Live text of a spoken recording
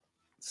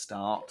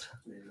Start.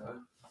 There you go.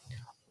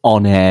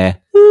 On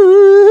air.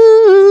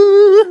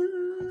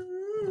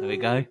 There we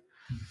go. Are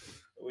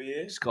we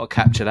here? Just got to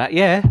capture that.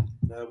 Yeah.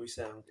 No, we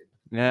sounding.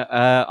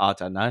 Yeah. I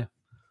don't know. I've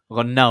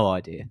got no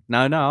idea.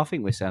 No. I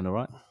think we sound all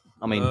right.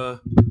 I mean,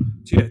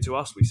 to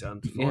us we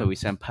sound fine. yeah, we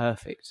sound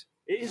perfect.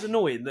 It is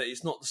annoying that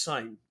it's not the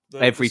same.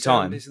 Every the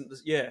sound time. Isn't the,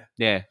 yeah.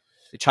 Yeah.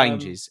 It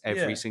changes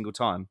every yeah. single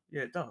time.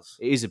 Yeah, it does.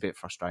 It is a bit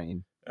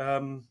frustrating.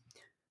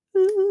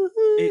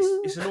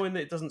 It's annoying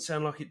that it doesn't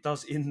sound like it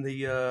does in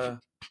the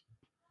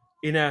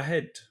in our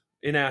head,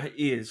 in our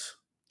ears.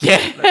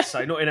 Yeah. Let's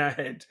say, not in our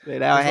head.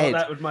 In our head.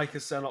 That would make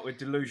us sound like we're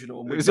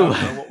delusional and we It's don't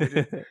always, know what we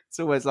do. it's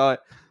always like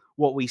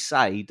what we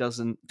say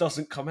doesn't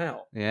Come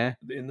out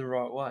in the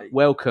right way.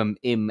 Welcome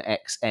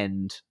IMX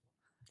end.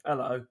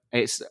 Hello.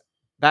 That's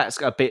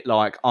a bit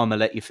like I'ma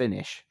let you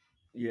finish.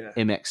 Yeah.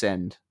 IMX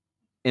end.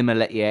 I'ma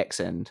let you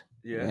X end.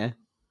 Yeah.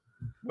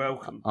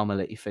 Welcome. I'ma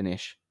let you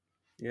finish.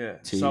 Yeah.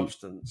 To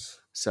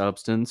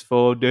substance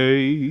for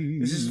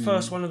days. Is this the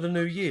first one of the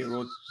new year,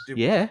 or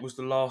was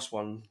the last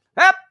one?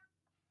 Happy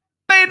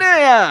New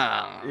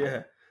Year!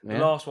 Yeah. The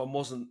last one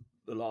wasn't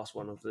the last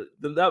one of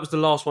that was the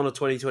last one of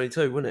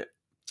 2022, wasn't it?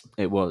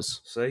 It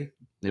was. See?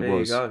 There you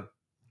was. go.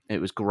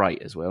 It was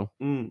great as well.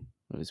 Mm.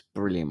 It was a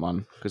brilliant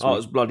one. It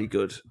was bloody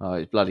good. Oh, it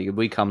was bloody good.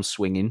 We come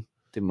swinging,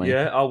 didn't we?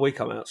 Yeah. Oh, we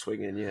come out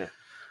swinging, yeah.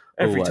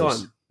 Every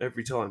time.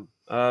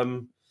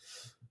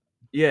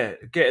 Yeah,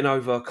 getting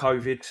over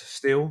COVID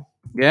still.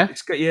 Yeah?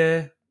 It's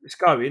going.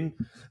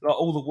 Like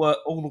all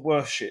the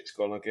worst shit's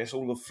gone, I guess.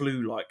 All the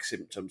flu-like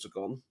symptoms are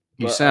gone.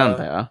 You sound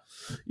better.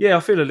 Yeah, I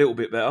feel a little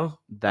bit better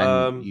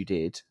than you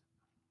did.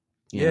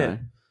 You know.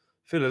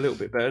 Feel a little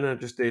bit better now.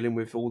 Just dealing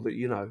with all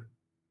the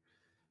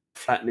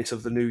flatness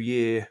of the new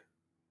year.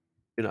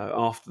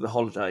 After the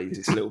holidays,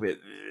 it's a little bit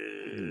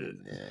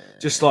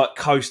just like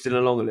coasting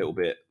along a little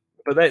bit.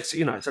 But that's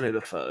it's only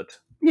the third.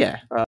 Yeah.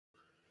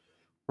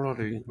 What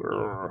do I do?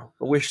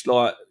 I wish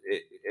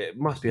it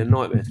must be a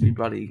nightmare to be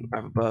bloody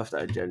have a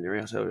birthday in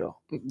January. I tell you.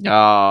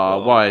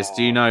 Why?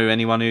 Do you know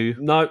anyone who?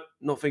 No,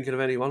 not thinking of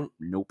anyone.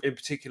 Nope. In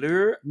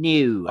particular.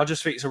 New. I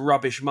just think it's a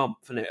rubbish month,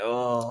 isn't it?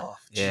 Oh,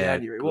 yeah,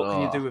 January. What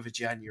can you do with a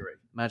January?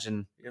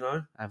 Imagine,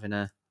 having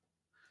a.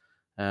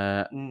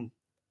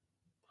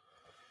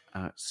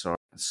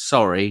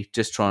 Sorry.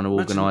 Just trying to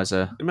organise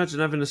a. Imagine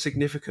having a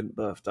significant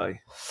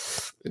birthday.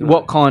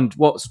 What kind?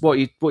 What are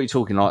you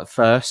talking like?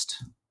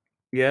 First?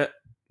 Yeah.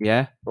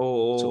 Yeah.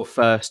 Or sort of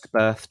first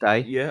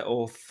birthday. Yeah,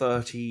 or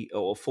 30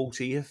 or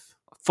 40th.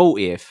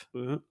 40th.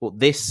 Mm-hmm. Well,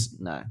 this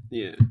no.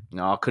 Yeah.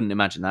 No, I couldn't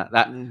imagine that.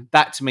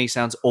 That to me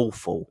sounds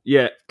awful.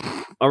 Yeah,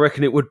 I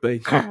reckon it would be.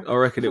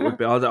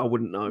 I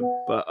wouldn't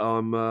know, but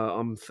I'm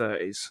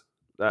 30s.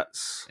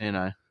 That's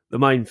the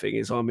main thing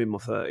is I'm in my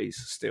 30s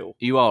still.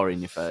 You are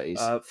in your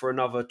 30s for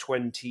another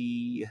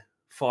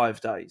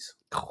 25 days.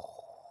 Oh,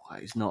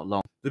 that is not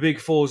long. The big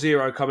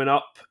 4-0 coming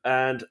up,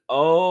 and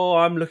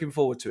I'm looking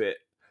forward to it.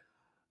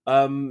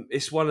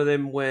 It's one of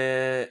them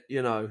where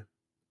you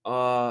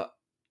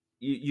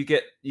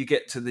get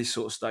to this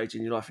sort of stage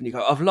in your life and you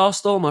go, I've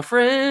lost all my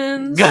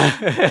friends,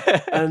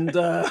 and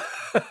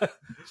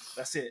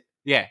that's it.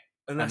 Yeah,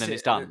 and then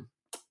it's done.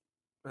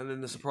 And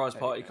then the surprise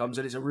party comes,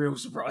 and it's a real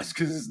surprise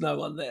because there's no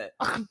one there.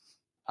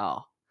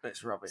 Oh,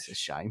 that's rubbish. It's a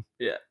shame.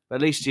 Yeah, but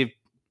at least you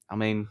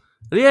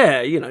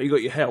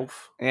got your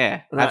health.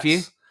 Yeah, have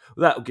you?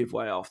 That'll give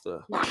way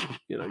after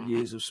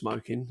years of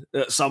smoking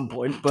at some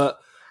point, but.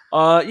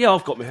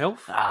 I've got my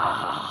health.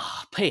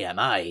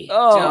 PMA.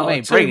 Oh, do you know what I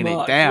mean? Bringing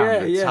it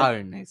down the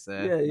tone. It's,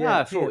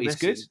 I thought it's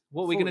good.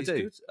 What are we going to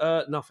do?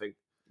 Nothing.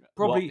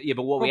 Probably.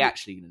 But what are we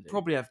actually going to do?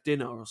 Probably have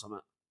dinner or something.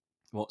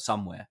 What,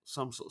 somewhere?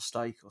 Some sort of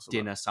steak or something.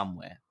 Dinner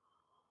somewhere.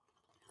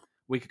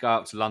 We could go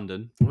up to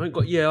London. I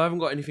haven't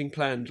got anything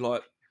planned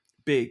like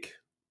big,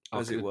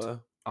 as it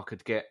were. I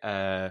could get.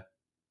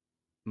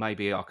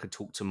 Maybe I could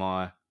talk to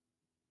my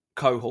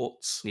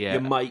cohorts,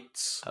 your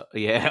mates,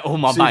 all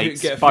my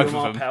mates, get a both few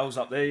of my them. pals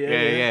up there,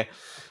 yeah.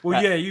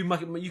 Well, you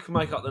can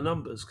make up the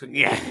numbers, couldn't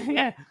you?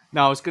 Yeah.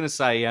 No, I was going to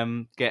say,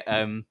 get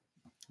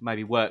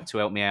maybe work to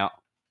help me out,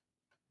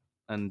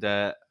 and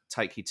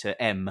take you to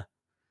M,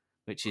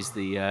 which is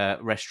the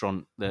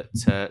restaurant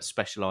that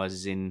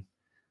specialises in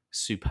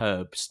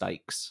superb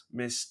steaks.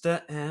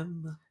 Mr.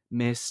 M.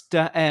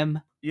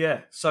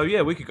 Yeah.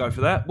 So we could go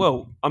for that.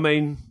 Well, I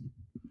mean,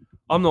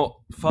 I'm not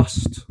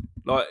fussed.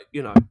 Like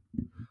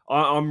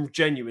I'm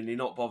genuinely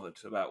not bothered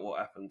about what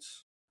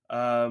happens.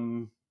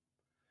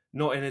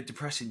 Not in a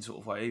depressing sort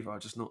of way either. I'm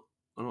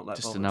not that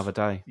just bothered. Another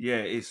day. Yeah,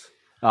 it is.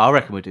 I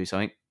reckon we'll do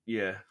something.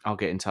 Yeah. I'll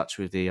get in touch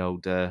with the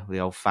old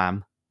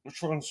fam. We'll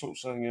try and sort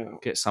something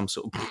out. Get some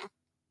sort of...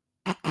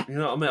 You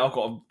know what I mean? I've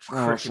got a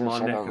crick in my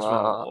neck as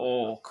well.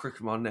 Oh,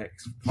 crick in my neck.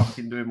 It's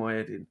fucking doing my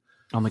head in.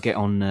 I'm going to get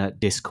on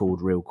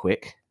Discord real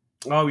quick.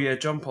 Oh, yeah.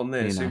 Jump on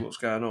there. See what's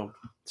going on.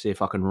 See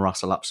if I can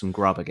rustle up some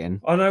grub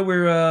again. I know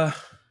we're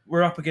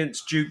up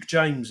against Duke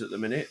James at the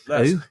minute.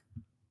 Who?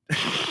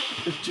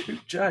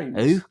 Duke James.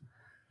 Who?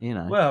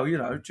 Well,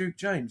 Duke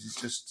James is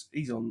just...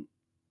 He's on...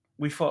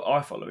 I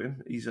follow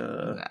him. He's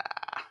I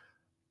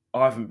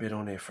haven't been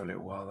on here for a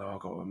little while, though, I've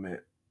got to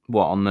admit.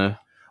 What on the?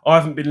 I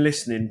haven't been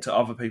listening to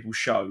other people's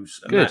shows.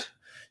 And Good. that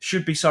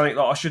should be something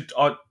that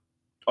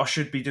I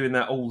should be doing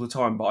that all the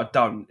time, but I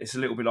don't. It's a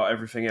little bit like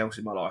everything else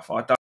in my life.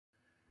 I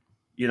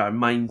don't,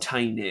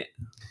 maintain it.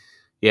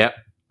 Yeah.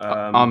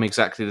 Um, I'm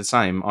exactly the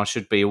same. I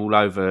should be all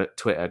over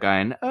Twitter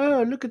going,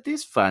 "Oh, look at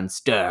this fun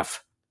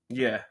stuff,"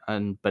 yeah.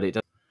 but it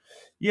doesn't.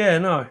 Yeah,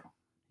 no.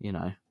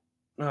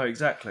 No,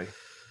 exactly.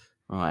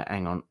 Right,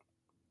 hang on.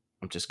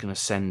 I'm just going to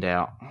send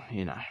out,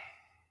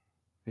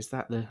 Is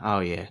that the... Oh,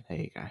 yeah, there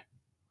you go.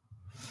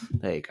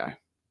 There you go.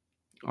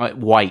 I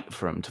wait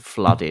for them to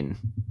flood in.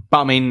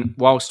 But, I mean,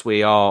 whilst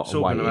we are It's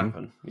all going to waiting...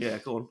 happen. Yeah,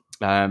 go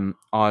on.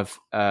 I've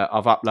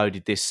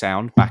uploaded this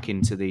sound back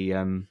into the...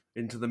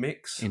 into the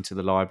mix. Into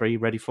the library.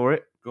 Ready for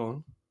it?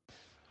 Go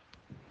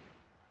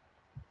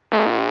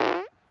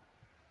on.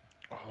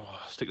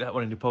 Stick that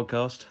one in your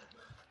podcast.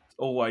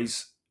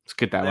 Always. It's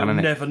good, that There'll one,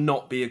 isn't it? never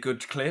not be a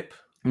good clip.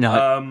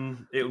 No.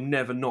 It'll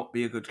never not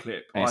be a good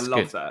clip. It's I love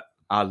good. that.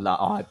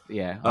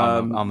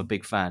 I'm a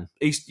big fan.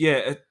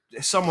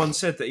 Someone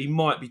said that he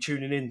might be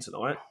tuning in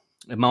tonight.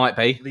 It might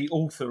be. The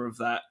author of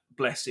that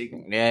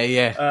blessing.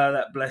 Yeah.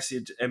 That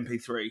blessed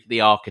MP3.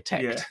 The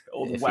architect. Yeah,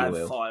 or the if you WAV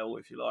will. file,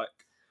 if you like.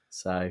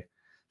 So,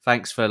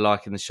 thanks for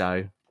liking the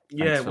show.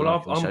 Yeah, Thanks for well,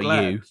 liking the I'm show.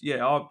 glad. You.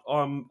 Yeah,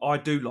 I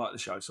do like the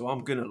show, so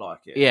I'm gonna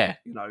like it. Yeah.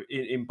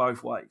 In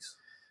both ways.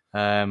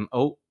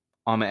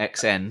 I'm at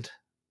X End.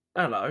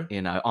 Hello.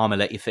 I'm gonna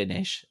let you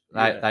finish.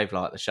 They've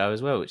liked the show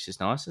as well, which is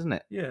nice, isn't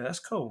it? Yeah, that's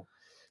cool.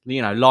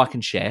 Like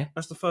and share.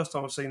 That's the first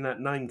time I've seen that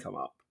name come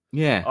up.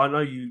 Yeah. I know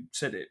you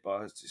said it,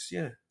 but it's just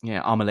Yeah,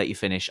 I'm gonna let you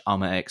finish.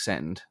 I'm at X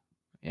End.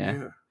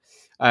 Yeah.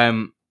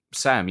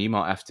 Sam, you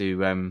might have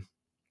to. I don't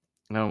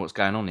know what's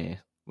going on here.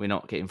 We're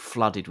not getting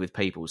flooded with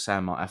people.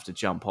 Sam might have to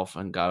jump off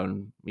and go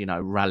and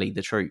rally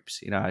the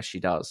troops. As she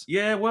does.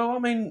 Yeah, well, I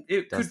mean,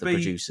 it Does could the be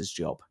producer's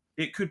job.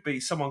 It could be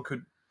someone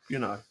could,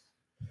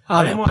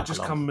 Oh, they they'll might pop just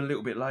along. come a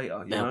little bit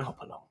later. They'll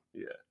pop along.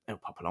 Yeah. They'll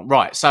pop along.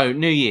 Right. So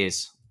New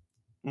Year's.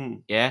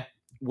 Mm. Yeah.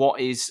 What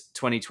is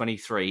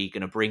 2023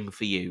 going to bring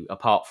for you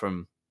apart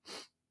from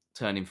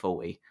turning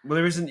 40? Well,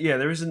 there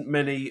isn't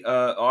many.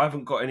 I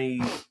haven't got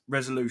any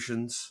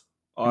resolutions.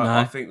 No.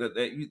 I think that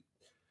you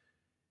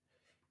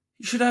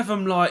should have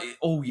them like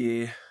all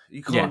year.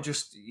 You can't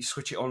just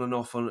switch it on and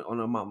off on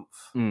a month,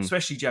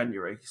 especially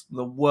January. It's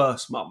the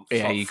worst month.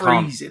 Yeah, like you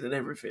freezing can't, and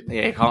everything.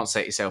 Yeah, you can't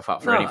set yourself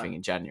up for anything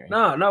in January.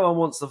 No one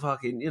wants to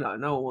fucking,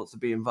 no one wants to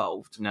be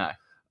involved. No.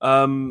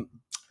 On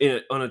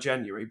a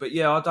January, but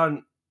yeah, I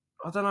don't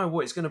know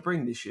what it's going to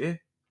bring this year.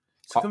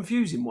 It's a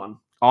confusing one.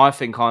 I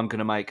think I'm going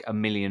to make £1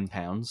 million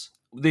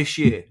this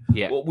year.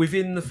 Yeah. What,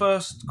 within the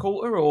first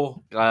quarter,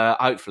 or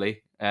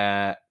hopefully.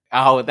 That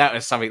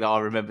was something that I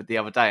remembered the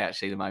other day.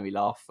 Actually, that made me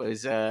laugh.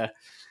 Was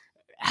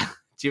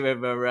do you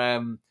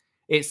remember?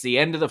 It's the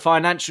end of the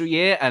financial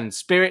year, and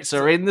spirits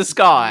are in the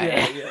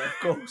sky. Yeah, of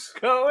course.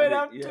 Going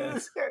up. Yeah,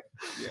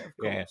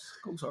 of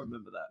course, I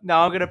remember that. No,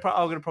 I'm gonna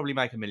probably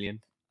make £1 million.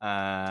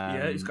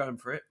 He's going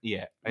for it.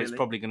 Yeah, Really? It's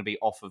probably going to be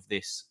off of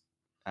this,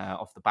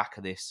 off the back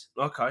of this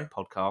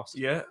podcast.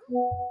 Yeah.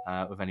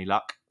 With any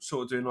luck.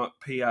 Sort of doing like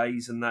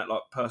PAs and that,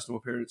 like personal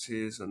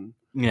appearances and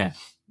Yeah.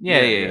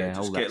 Just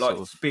all get that like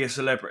sort of... be a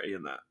celebrity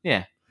and that.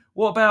 Yeah.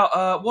 What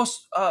about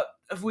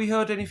have we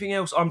heard anything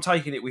else? I'm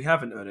taking it we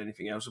haven't heard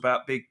anything else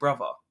about Big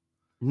Brother.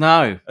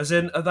 No. As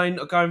in, are they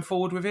going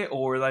forward with it,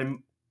 or are they?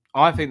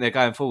 I think they're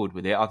going forward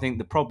with it. I think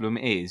the problem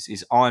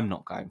is I'm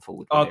not going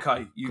forward with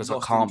it. Because I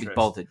can't be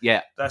bothered.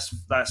 Yeah. That's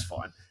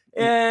fine.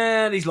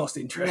 And he's lost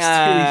interest.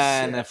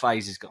 And their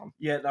phase is gone.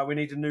 Yeah, no, we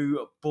need a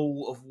new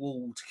ball of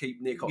wool to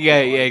keep Nick occupied. Yeah,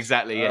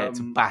 exactly. Yeah,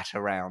 to bat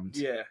around.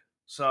 Yeah.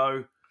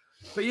 So,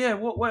 but yeah,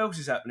 what else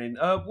is happening?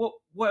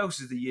 What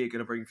else is the year going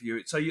to bring for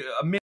you? So £1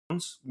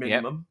 million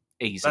minimum.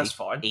 Yep. Easy. That's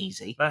fine.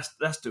 Easy. That's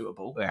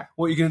doable. Yeah.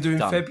 What are you going to do in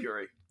Done.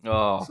 February?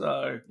 Oh,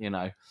 so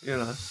No,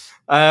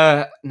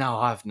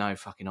 I have no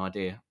fucking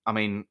idea. I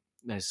mean,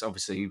 there's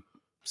obviously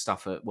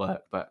stuff at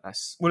work, but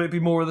that's will it be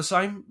more of the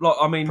same? Like,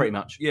 I mean, pretty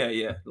much.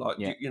 Yeah. Like,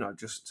 Yeah.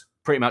 Just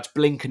pretty much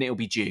blink and it'll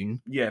be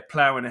June. Yeah,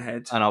 ploughing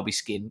ahead, and I'll be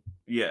skin.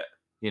 Yeah.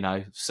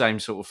 Same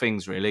sort of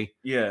things, really.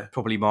 Yeah.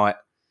 Probably might,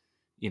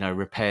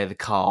 repair the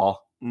car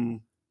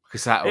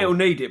because it'll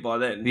need it by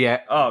then.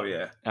 Yeah. Oh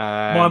yeah.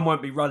 Mine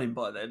won't be running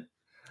by then.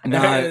 No.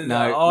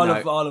 I'll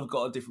have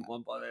got a different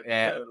one by then.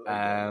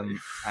 Yeah.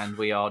 And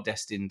we are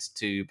destined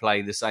to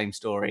play the same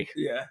story.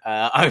 Yeah.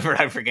 Over and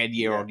over again,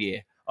 year on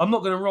year. I'm not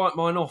going to write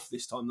mine off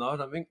this time, though. I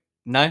don't think.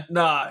 No.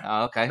 No.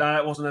 Okay. No,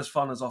 it wasn't as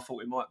fun as I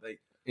thought it might be.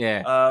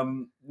 Yeah.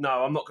 No,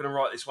 I'm not going to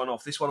write this one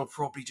off. This one will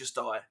probably just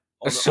die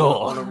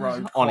on a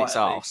road on its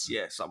quietly. arse.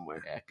 Yeah,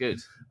 somewhere. Yeah, good.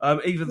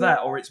 Either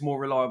that, or it's more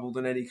reliable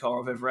than any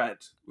car I've ever had,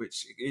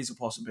 which is a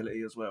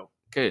possibility as well.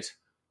 Good.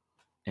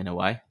 In a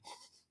way.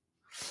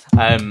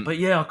 But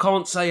yeah, I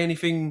can't say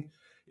anything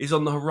is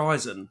on the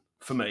horizon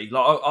for me.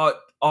 Like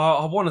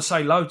I want to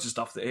say loads of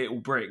stuff that it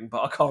will bring,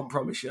 but I can't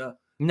promise you.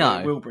 No,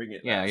 it will bring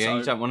it. Yeah, so,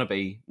 you don't want to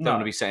be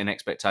setting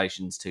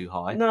expectations too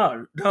high.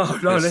 No,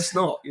 let's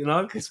not.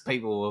 Because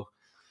people will.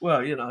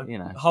 Well,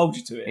 hold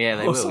you to it. Yeah,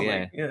 they will.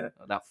 Something. Yeah.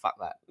 No, fuck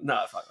that.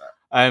 No, fuck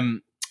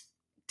that.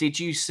 Did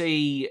you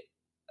see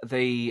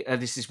the?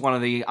 This is one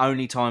of the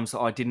only times that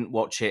I didn't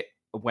watch it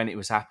when it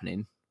was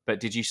happening. But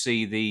did you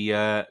see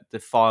the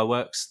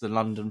fireworks, the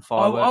London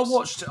fireworks? I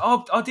watched.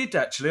 I did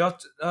actually.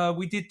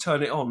 We did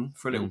turn it on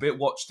for a little bit.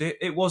 Watched it.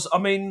 It was. I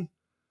mean,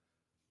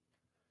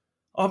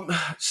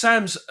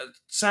 Sam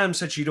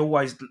said she'd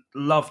always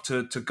love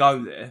to go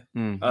there.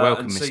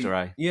 Welcome, and Mr.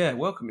 A. Yeah,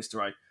 welcome,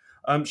 Mr.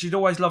 A. She'd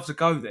always love to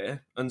go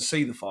there and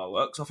see the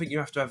fireworks. I think you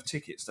have to have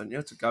tickets, don't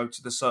you, to go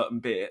to the certain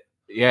bit.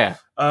 Yeah.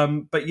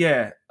 But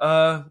yeah,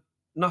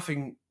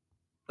 nothing.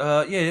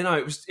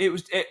 It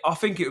was. I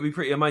think it would be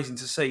pretty amazing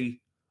to see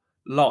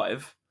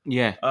live.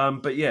 Yeah.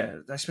 But yeah,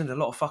 they spend a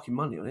lot of fucking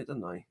money on it, don't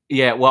they?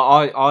 Yeah.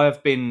 Well,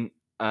 I've been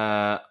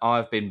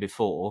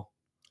before,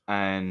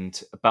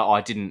 but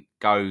I didn't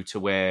go to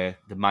where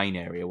the main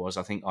area was.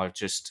 I think I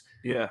just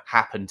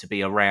happened to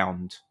be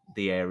around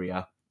the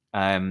area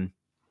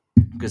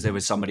because there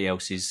was somebody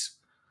else's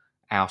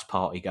house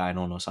party going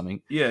on or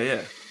something.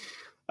 Yeah.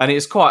 And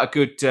it's quite a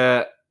good,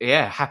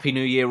 Happy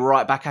New Year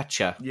right back at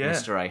you,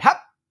 Mr. A. Happy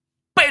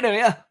New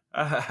Year!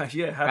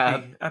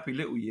 Happy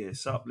little year.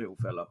 Sup, little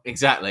fella.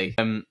 Exactly.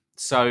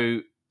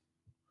 So,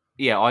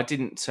 yeah, I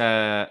didn't...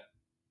 I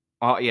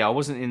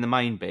wasn't in the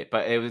main bit,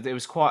 but it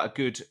was quite a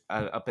good...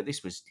 but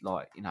this was,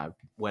 like,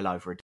 well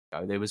over a day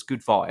ago. There was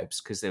good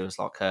vibes because there was,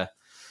 like, a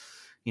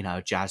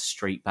jazz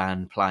street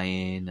band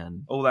playing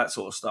and... all that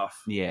sort of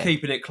stuff. Yeah.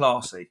 Keeping it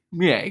classy.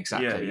 Yeah,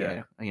 exactly,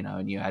 yeah. Yeah.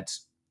 And you had...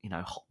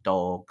 hot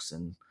dogs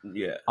and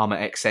I'm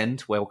at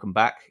X-End. Welcome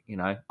back.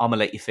 I'm gonna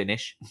let you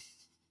finish.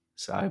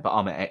 So, but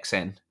I'm at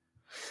X-End.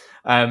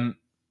 So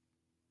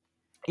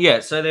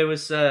there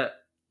was, it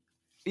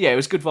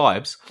was good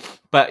vibes.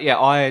 But yeah,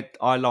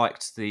 I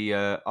liked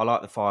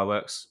the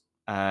fireworks.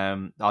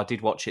 I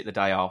did watch it the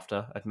day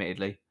after,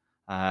 admittedly.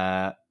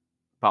 But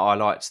I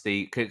liked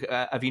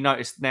have you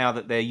noticed now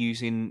that they're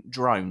using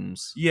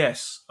drones?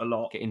 Yes, a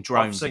lot. Getting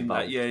drones I've seen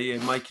involved. that.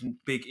 Yeah, making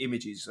big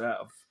images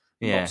out of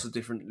lots of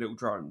different little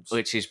drones,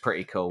 which is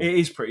pretty cool. It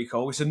is pretty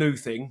cool. It's a new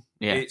thing.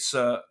 Yeah, it's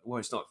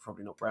it's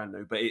probably not brand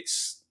new, but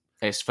it's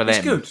for them.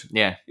 It's good.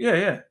 Yeah.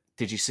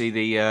 Did you see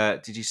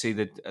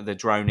the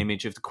drone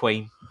image of the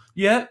Queen?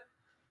 Yeah.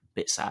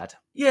 Bit sad.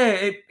 Yeah,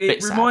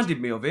 it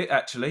reminded me of it.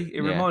 Actually,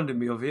 it reminded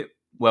me of it.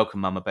 Welcome,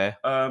 Mama Bear.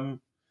 Hello,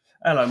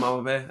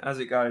 Mama Bear. How's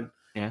it going?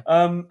 Yeah.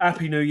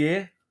 Happy New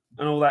Year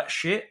and all that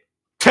shit.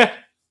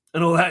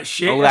 All that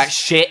shit.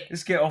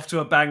 Let's get off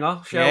to a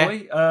banger, shall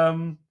we?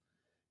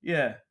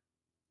 Yeah.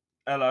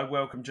 Hello,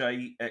 welcome,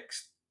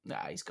 JX.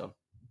 Nah, he's gone.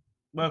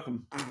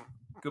 Welcome.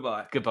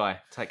 Goodbye.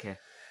 Take care.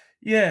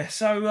 Yeah,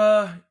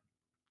 so,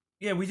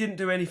 we didn't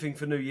do anything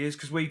for New Year's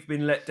because we've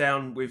been let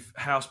down with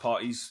house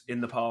parties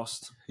in the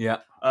past. Yeah.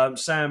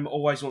 Sam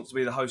always wants to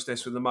be the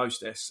hostess with the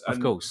mostess. And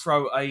of course.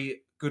 Throw a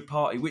good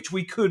party, which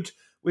we could.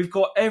 We've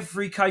got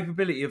every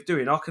capability of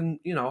doing. I can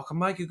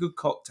make a good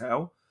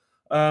cocktail.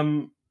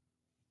 Paul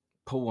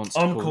wants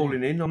to I'm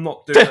calling in. I'm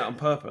not doing that on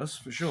purpose,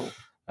 for sure.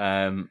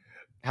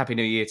 Happy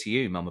New Year to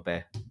you, Mama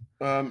Bear.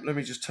 Let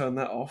me just turn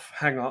that off.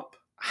 Hang up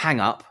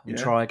and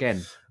try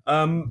again.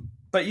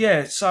 But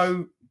yeah,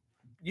 so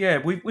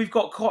we've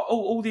got quite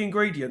all the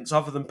ingredients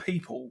other than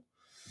people.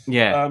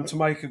 Yeah. To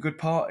make a good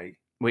party,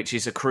 which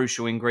is a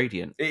crucial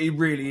ingredient. It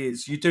really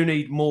is. You do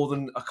need more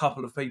than a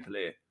couple of people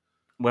here.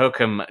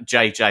 Welcome,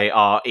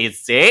 JJR.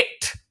 Is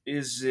it?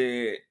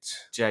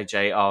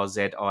 JJRZIZTT.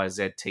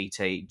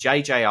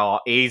 JJR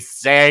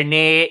is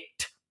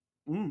it?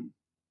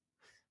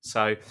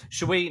 So,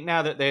 should we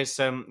now that there's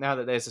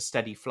a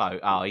steady flow?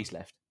 Oh, he's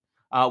left.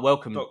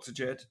 Welcome, Dr.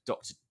 Jed.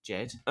 Dr.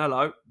 Jed.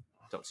 Hello,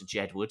 Dr.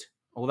 Jedwood.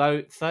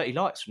 Although 30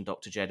 likes from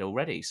Dr. Jed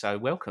already, so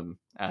welcome.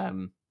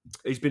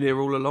 He's been here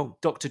all along.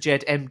 Dr.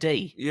 Jed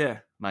MD. Yeah,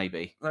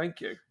 maybe. Thank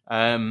you.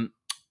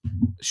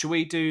 Should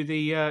we do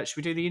the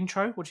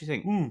intro? What do you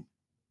think?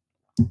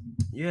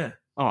 Yeah.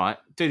 All right,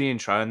 do the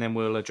intro and then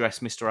we'll address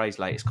Mr. A's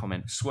latest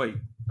comment. Sweet.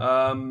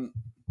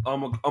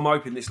 I'm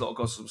hoping this lot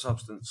got some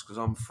substance because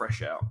I'm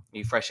fresh out.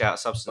 You fresh out of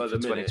substance for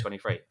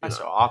 2023? That's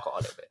all right. I've got a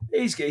little bit.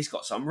 He's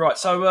got some. Right,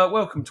 so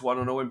welcome to One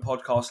and All in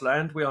Podcast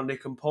Land. We are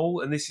Nick and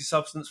Paul, and this is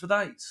Substance for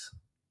Days.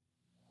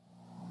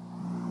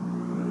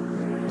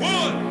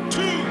 1,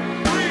 2,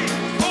 3,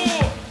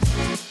 4.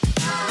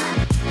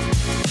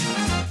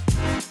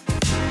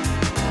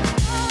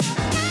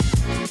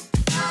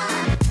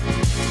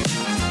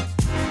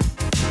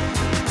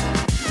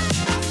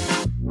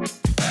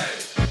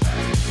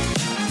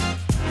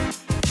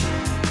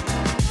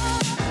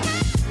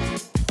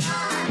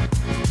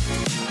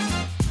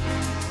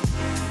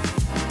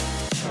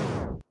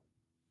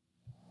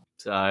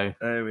 So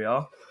there we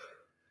are.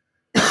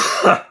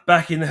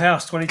 Back in the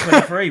house,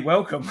 2023.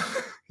 Welcome.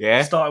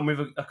 Yeah. Starting with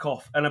a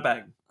cough and a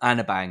bang.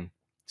 And a bang.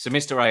 So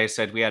Mr. A has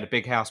said we had a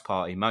big house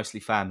party, mostly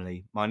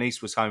family. My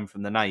niece was home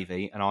from the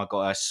Navy and I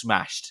got her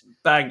smashed.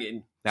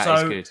 Banging.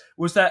 That is good.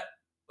 Was that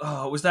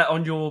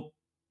on your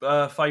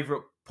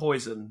favourite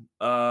poison?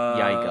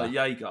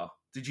 Jaeger.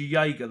 Did you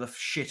Jaeger the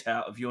shit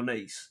out of your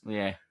niece?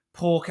 Yeah.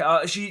 Poor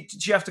cat.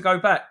 Did she have to go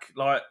back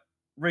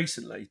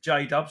recently?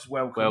 J-Dubs,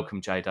 welcome.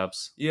 Welcome,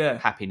 J-Dubs. Yeah.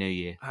 Happy New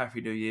Year.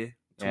 Happy New Year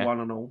to one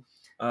and all.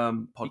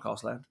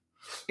 podcast land.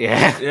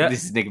 Yeah, Yeah.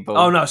 this is Nick and Paul.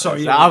 Oh, no,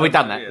 sorry, yeah, we've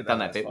done that. yeah, We've done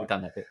no, that that's bit. We've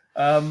fine. done that bit.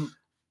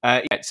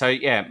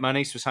 Um, My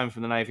niece was home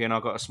from the Navy and I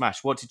got her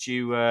smashed. What did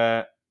you?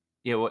 What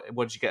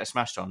did you get her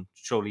smashed on?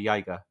 Surely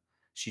Jaeger.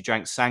 She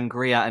drank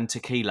sangria and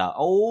tequila.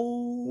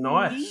 Oh,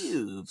 nice.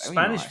 ew, very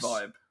Spanish nice.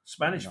 vibe.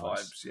 Spanish Very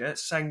nice. vibes. Yeah,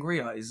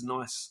 sangria is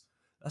nice.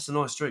 That's a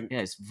nice drink. Yeah,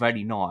 it's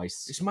very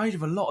nice. It's made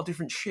of a lot of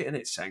different shit in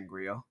it,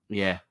 sangria.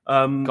 Yeah,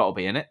 Got got to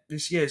be in it.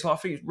 it's like I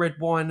think it's red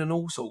wine and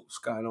all sorts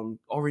going on.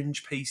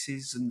 Orange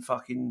pieces and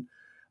fucking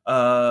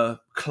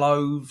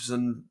cloves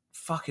and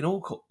fucking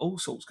all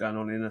sorts going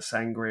on in a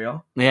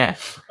sangria. Yeah.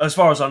 As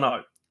far as I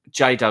know.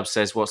 J Dub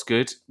says, "What's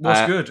good?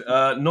 What's good?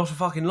 Not a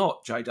fucking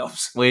lot, J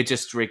Dubs. We're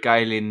just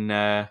regaling.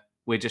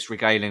 We're just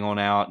regaling on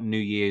our New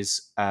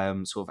Year's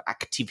sort of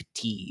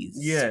activities.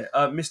 Yeah,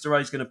 Mr.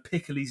 A's going to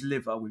pickle his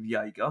liver with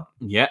Jaeger,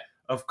 Yeah,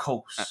 of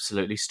course.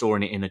 absolutely.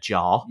 Storing it in a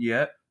jar.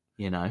 Yeah,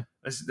 You know.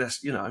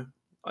 that's you know,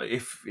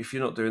 if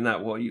you're not doing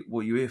that, what are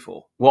you here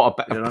for? What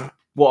about? You know?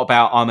 What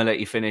about? I'm gonna let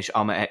you finish.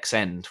 I'm at X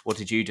End. What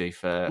did you do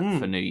for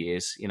Mm. New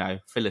Year's? You know,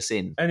 fill us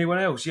in. Anyone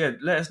else? Yeah,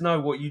 let us know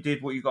what you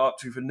did, what you got up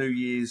to for New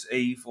Year's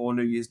Eve or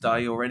New Year's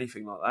Day or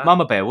anything like that.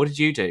 Mama Bear, what did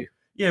you do?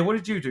 Yeah, what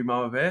did you do,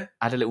 Mama Bear?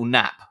 I had a little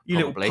nap.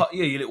 You Probably.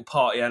 you little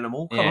party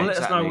animal. Come Yeah, on, let us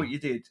exactly. know what you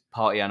did.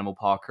 Party animal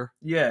Parker.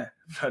 Yeah,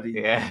 bloody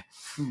Yeah.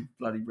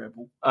 bloody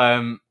rebel.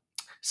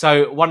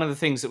 So one of the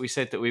things that we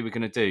said that we were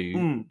going to do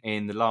Mm.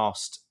 in the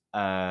last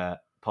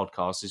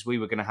podcast is we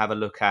were going to have a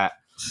look at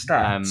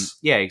Stats.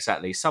 yeah,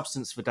 exactly.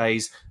 Substance for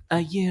Days, a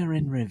year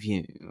in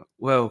review.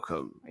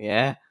 Welcome.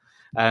 Yeah.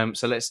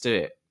 So let's do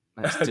it.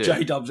 Let's do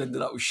J it. Dubs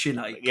ended up with shin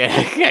ache. Yeah,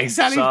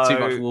 exactly. So- Too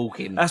much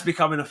walking. That's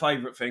becoming a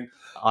favourite thing.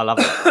 I love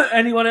it.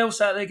 Anyone else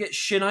out there get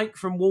shin ache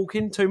from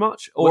walking too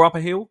much or Well- up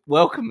a hill?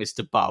 Welcome,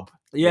 Mr. Bub.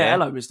 Yeah,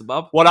 hello, Mr.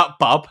 Bub. What up,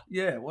 Bub?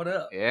 Yeah, what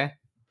up? Yeah.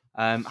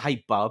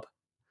 Hey, Bub.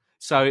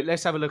 So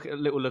let's have a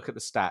little look at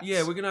the stats. Yeah,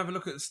 we're going to have a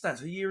look at the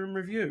stats. A year in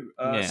review.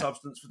 Yeah.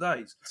 Substance for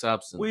Days.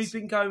 Substance. We've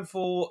been going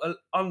for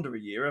under a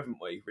year, haven't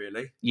we,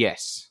 really?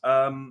 Yes.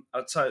 I'd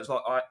say it's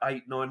like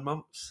 8-9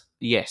 months,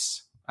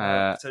 Yes.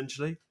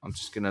 potentially. I'm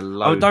just going to Oh,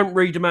 load. don't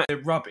read them out. They're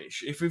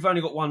rubbish. If we've only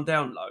got one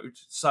download,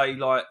 say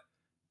like,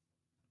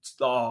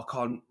 I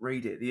can't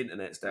read it. The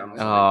internet's down. Or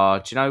something.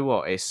 Oh, do you know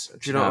what? Do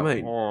you know what I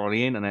mean? Oh,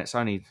 the internet's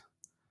only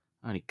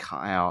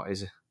cut out.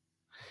 Is it?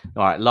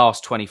 All right,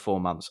 last 24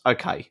 months.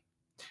 Okay,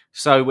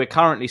 so we're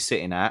currently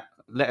sitting at.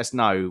 Let us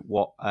know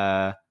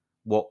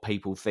what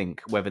people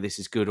think, whether this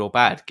is good or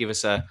bad. Give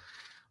us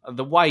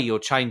the way you're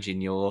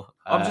changing your.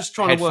 I'm just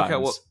trying to work out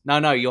headphones.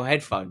 what- No, your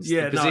headphones.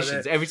 Yeah, the no,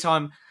 positions. they're- Every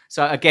time.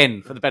 So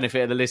again, for the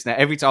benefit of the listener,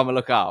 every time I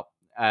look up,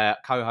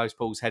 co-host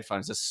Paul's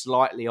headphones are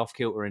slightly off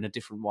kilter in a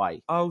different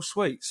way. Oh,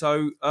 sweet.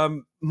 So,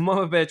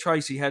 Mama Bear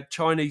Tracy had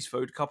Chinese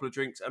food, a couple of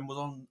drinks, and was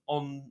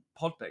on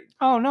Podbean.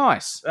 Oh,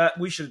 nice.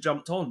 We should have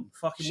jumped on.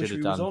 Fucking wish Should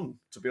we have was done. on,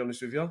 to be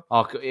honest with you.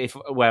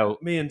 Well,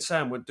 Me and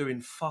Sam were doing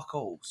fuck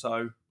all.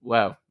 So,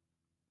 well,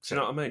 do you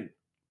know what I mean?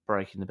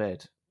 breaking the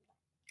bed.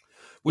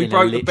 We In a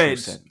broke the literal bed,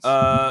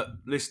 sense.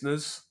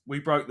 listeners. We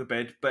broke the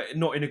bed, but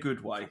not in a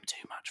good way.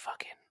 Too much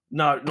fucking.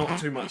 No, not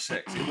too much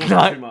sex. It wasn't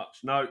No. too much.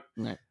 No.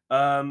 No.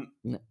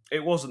 No.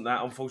 It wasn't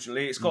that,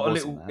 unfortunately. It's It got a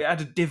wasn't little. that. It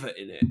had a divot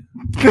in it,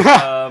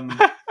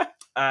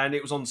 and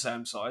it was on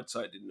Sam's side,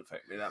 so it didn't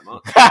affect me that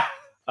much.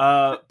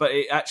 But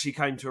it actually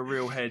came to a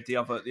real head the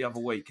other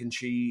week, and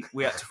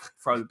we had to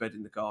throw the bed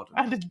in the garden.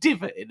 And a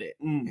divot in it.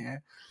 Mm. Yeah.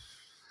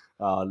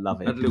 Oh, I love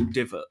Had a it. little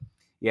divot.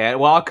 Yeah,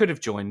 well, I could have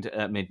joined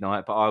at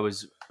midnight, but I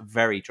was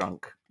very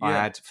drunk. I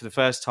Yeah. had, for the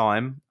first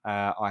time,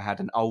 I had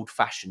an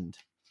old-fashioned.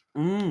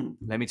 Mm.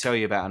 Let me tell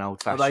you about an Are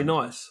old-fashioned. they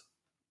nice?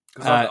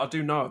 Because I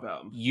do know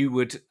about them. You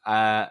would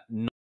not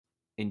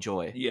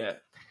enjoy. Yeah.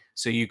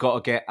 So you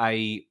got to get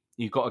a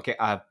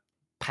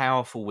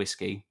powerful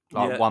whiskey,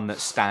 like Yeah. one that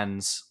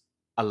stands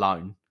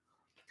alone.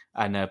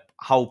 And the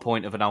whole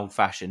point of an old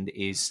fashioned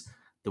is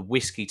the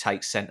whiskey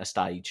takes centre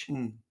stage.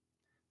 Mm.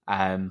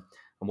 And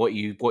what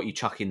you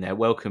chuck in there.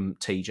 Welcome,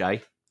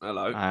 TJ.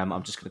 Hello.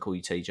 I'm just going to call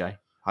you TJ.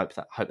 Hope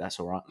that's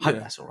all right. Hope Yeah.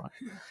 that's all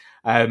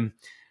right.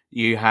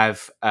 You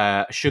have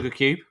a sugar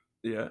cube,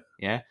 Yeah.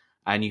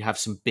 and you have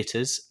some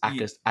bitters,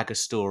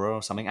 Angostura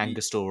or something,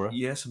 Angostura.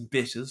 Yeah. Some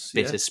bitters.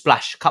 Bitters,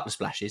 splash, couple of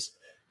splashes.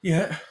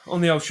 Yeah. On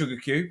the old sugar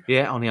cube.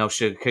 Yeah, on the old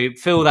sugar cube.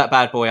 Fill that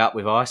bad boy up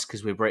with ice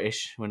because we're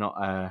British. We're not.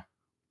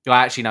 Well,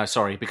 actually, no,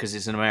 sorry, because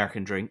it's an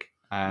American drink.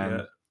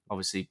 Yeah.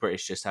 Obviously,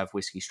 British just have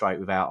whiskey straight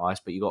without ice,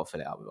 but you got to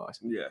fill it up with ice.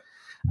 Yeah.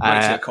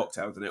 Makes it Uh, a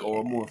cocktail, doesn't it?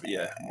 Or more of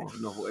a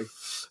novelty.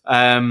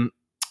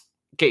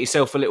 Get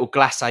yourself a little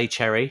glacé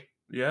cherry,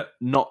 Yeah.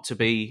 not to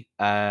be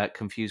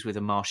confused with a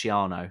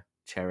Marciano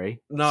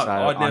cherry. No, So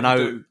I never know,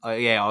 do.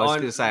 yeah, I was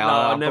going to say,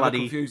 I I never bloody,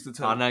 confused the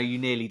two. I know you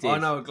nearly did. I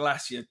know a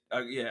glacier.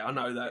 Yeah, I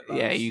know that.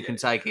 Yeah, those, you can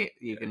take it.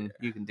 You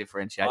can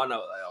differentiate. I know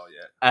what they are.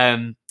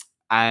 Yeah.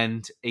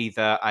 And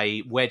either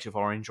a wedge of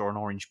orange or an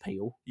orange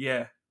peel.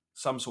 Yeah.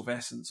 Some sort of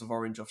essence of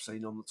orange I've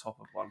seen on the top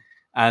of one.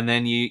 And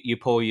then you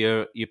pour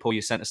your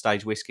centre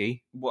stage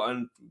whiskey. What?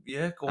 And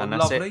yeah, go on.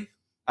 And that's Lovely.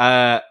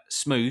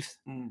 Smooth,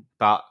 Mm.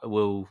 but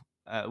will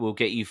will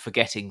get you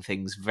forgetting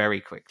things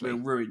very quickly.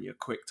 It'll ruin your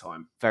quick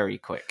time. Very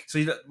quick.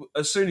 See,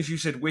 as soon as you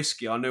said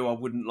whiskey, I knew I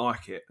wouldn't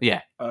like it.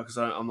 Yeah. Because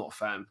I'm not a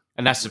fan.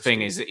 And that's the Whiskey.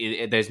 thing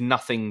is, there's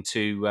nothing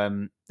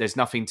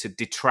to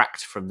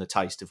detract from the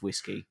taste of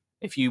whiskey.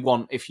 If you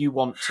want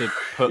to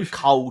put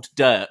cold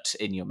dirt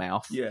in your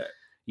mouth, Yeah.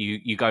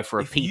 you go for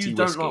a If peaty you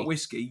don't whiskey. like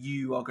whiskey,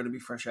 you are going to be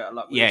fresh out of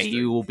luck. With Yeah, this you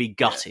drink. will be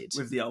gutted.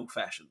 With the old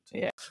fashioned.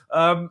 Yeah.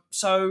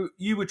 So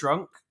you were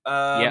drunk.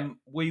 Yeah.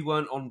 We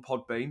weren't on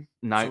Podbean,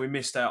 No. so we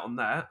missed out on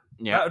that.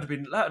 Yeah. That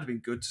would have been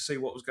good to see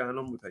what was going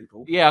on with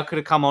people. Yeah, I could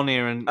have come on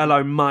here and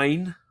Hello,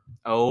 Maine.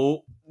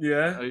 oh,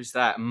 Yeah. who's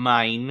that?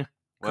 Maine.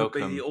 Could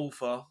Welcome. be the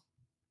author.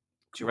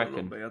 Do you Might not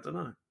reckon? be, I don't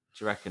know. Do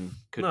you reckon?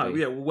 Could No,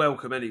 be. yeah. Well,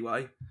 welcome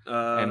anyway.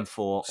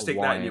 M4 Stick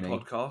that in your YNE.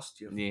 podcast.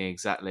 Yeah. Yeah,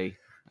 exactly.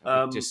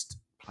 Just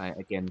play it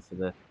again for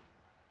the.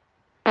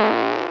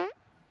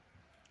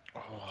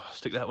 Oh,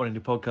 stick that one in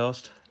your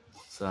podcast.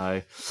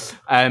 So,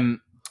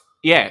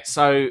 yeah.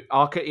 So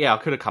I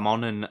could have come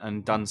on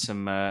and done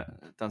some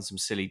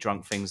silly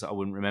drunk things that I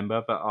wouldn't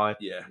remember, but I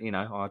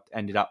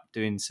ended up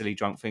doing silly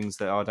drunk things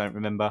that I don't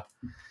remember.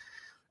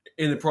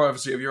 In the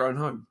privacy of your own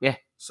home. Yeah.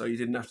 So you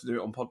didn't have to do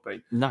it on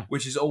Podbean, No,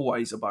 which is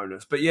always a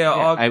bonus. But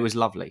it was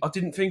lovely. I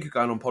didn't think of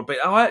going on Podbean.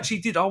 I actually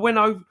did. I went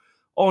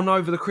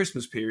over the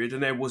Christmas period,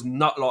 and there was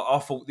not like I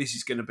thought this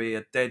is going to be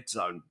a dead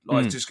zone.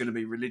 Like it's just going to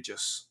be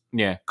religious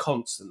Yeah,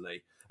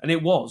 constantly, and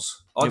it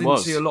was. I It didn't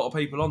was. see a lot of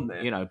people on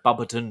there.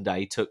 Bubba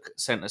Tunde took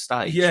centre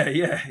stage. Yeah.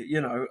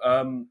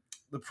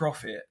 The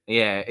Prophet.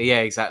 Yeah,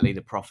 exactly.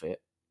 The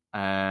Prophet.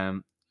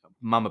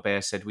 Mama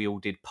Bear said we all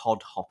did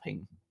pod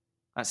hopping.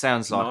 That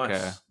sounds like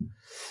Nice.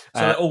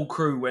 So the whole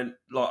crew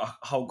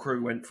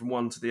went from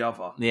one to the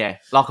other.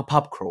 like a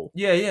pub crawl.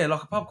 Yeah,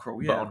 like a pub crawl.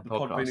 But Yeah, on a the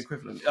Podbean podcast.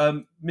 equivalent.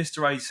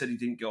 Mr. A said he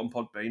didn't get on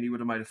Podbean. He would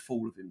have made a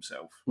fool of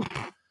himself.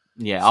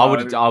 Yeah, So-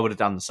 I would have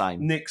done the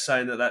same. Nick's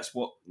saying that's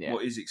what Yeah.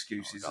 his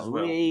excuse is as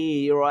well.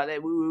 Wee, you're right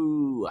there.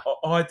 Woo.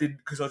 I didn't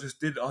because I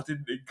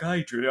didn't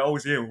engage with it. I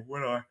was ill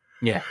when I.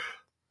 Yeah,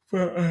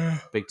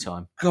 But big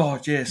time.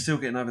 God, yeah, still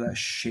getting over that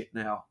shit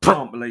now.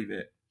 Can't believe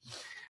it.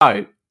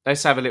 So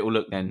let's have a little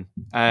look then.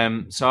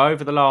 So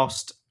over the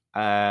last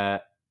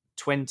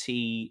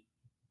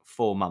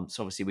 24 months,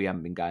 obviously we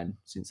haven't been going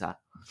since that,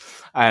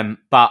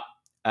 but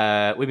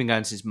we've been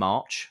going since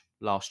March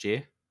last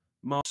year,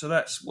 So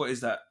that's what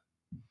is that?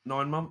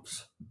 9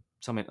 months?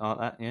 something like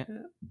that. Yeah,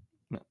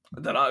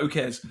 I don't know. Who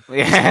cares?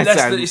 yeah.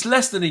 It's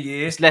less than a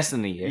year. It's less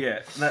than a year. Yeah,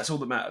 and that's all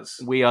that matters.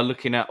 We are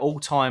looking at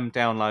all-time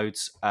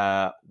downloads,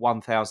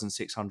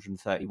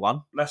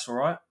 1,631. That's all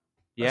right.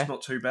 That's Yeah.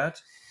 not too bad.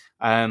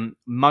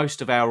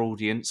 Most of our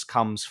audience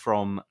comes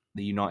from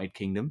the United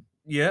Kingdom,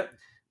 Yeah.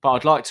 but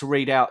I'd like to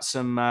read out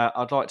some.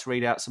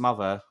 Some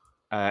other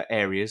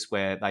areas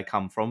where they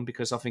come from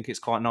because I think it's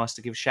quite nice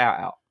to give a shout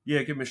out. Yeah,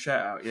 give them a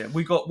shout out. Yeah,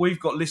 we've got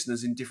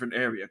listeners in different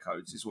area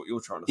codes, is what you're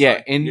trying to say.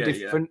 Yeah, in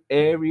different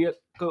area.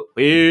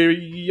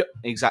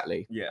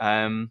 Exactly.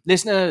 Yeah.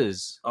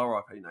 Listeners,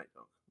 R.I.P. Nate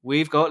Dogg.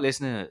 we've got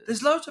listeners.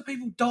 There's loads of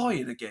people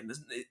dying again,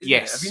 isn't it?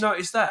 Yes. Have you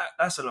noticed that?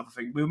 That's another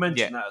thing. We'll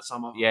mention that at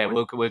some other Yeah,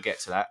 point. we'll get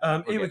to that.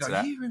 Here we get go. to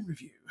that. Year in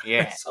review.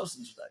 Yeah.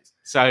 Sausage days.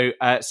 So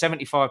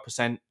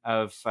 75%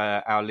 of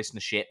our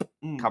listenership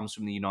Mm. comes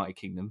from the United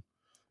Kingdom.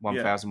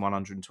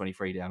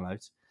 1,123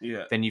 downloads.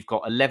 Yeah, Then you've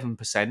got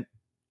 11%.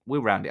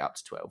 We'll round it up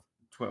to 12.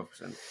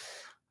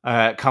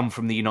 12%. Come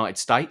from the United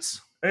States.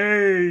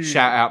 Hey.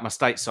 Shout out my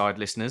stateside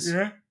listeners.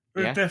 Yeah.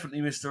 Yeah. Definitely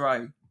Mr.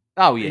 A.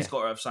 Oh yeah. He's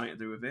got to have something to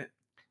do with it.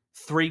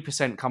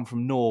 3% come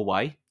from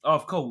Norway. Oh,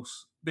 of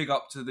course. Big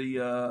up to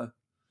the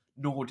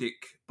Nordic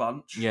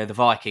bunch. Yeah, the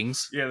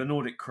Vikings. Yeah, the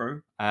Nordic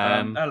crew.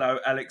 Um, Hello,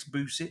 Alex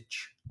Busic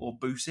or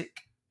Busic.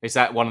 Is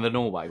that one of the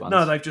Norway ones?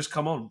 No, they've just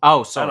come on.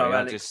 Oh, sorry. Hello, I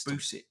Alex just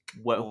Busic.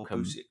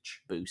 welcome. Or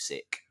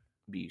Busic.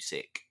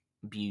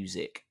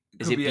 Busic.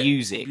 Is Could it be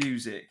Busic?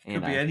 Busic. You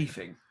Could be know.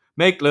 anything.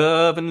 Make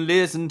love and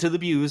listen to the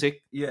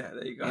music. Yeah,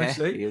 there you go. Yeah,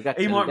 See? you got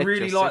He to might let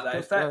really yourself like that.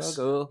 If go, that's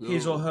go,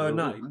 his or her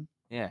go. name,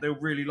 Yeah. they'll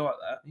really like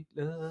that. Make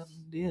love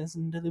and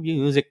listen to the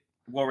music.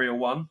 Warrior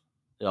 1.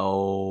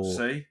 Oh.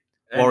 See?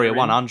 Warrior Entering.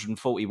 1,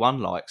 141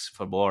 likes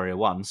for Warrior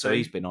 1, so See?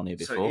 he's been on here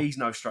So before. he's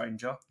no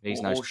stranger. He's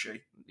or, no or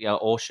she. Yeah,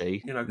 or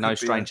she. You know, No could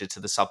be stranger to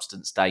the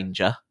substance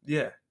danger.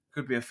 Yeah.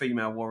 Could be a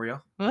female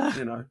warrior.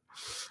 You know.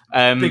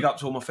 Big up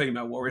to all my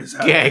female warriors.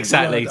 out Yeah, there.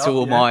 exactly. Word To up,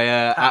 all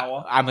yeah. my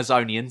Power.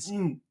 Amazonians.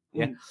 Mm,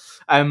 Yeah.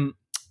 mm.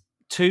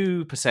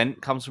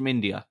 2% comes from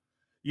India.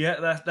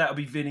 Yeah, that'll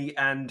be Vinny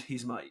and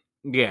his mate.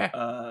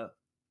 Yeah.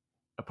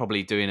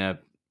 Probably doing a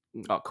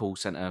call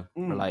centre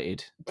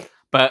related.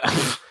 But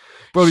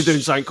Probably doing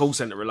something call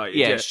centre related.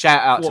 yeah,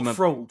 shout out to What, my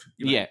fraud?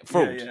 you mean? yeah,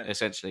 fraud Yeah, yeah.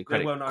 essentially. They're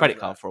Credit well known credit for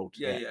card that. fraud.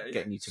 Yeah, yeah.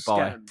 Getting you to buy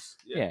Scams.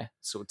 yeah,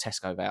 sort of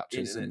Tesco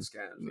vouchers Internet and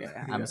scams.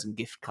 yeah, Amazon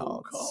gift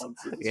Call cards.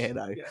 cards. Yeah,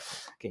 no. Yeah.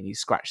 Getting you to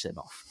scratch them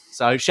off.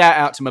 So shout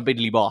out to my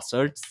biddly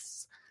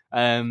bastards.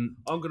 I'm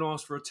going to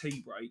ask for a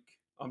tea break.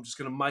 I'm just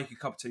going to make a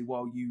cup of tea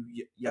while you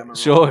yammer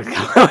Sure.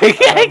 on.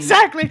 Yeah,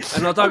 exactly.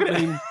 And I don't I'm gonna-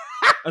 mean,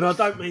 and I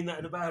don't mean that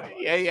in a bad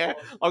way. Yeah.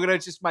 I'm gonna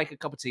just make a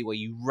cup of tea where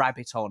you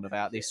rabbit on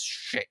about this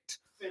shit.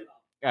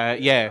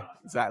 Yeah,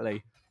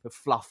 exactly. The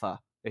fluffer.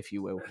 if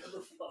you will. The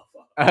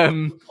fluffer.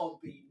 Um, The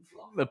Podbean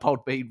fluffer. the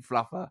Podbean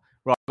fluffer.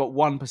 Right, got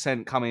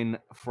 1% coming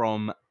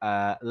from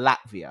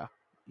Latvia.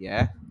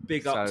 Yeah,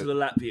 Big up so to the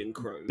Latvian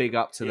crew. big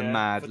up to the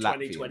mad for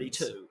Latvians.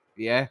 2022.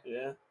 Yeah,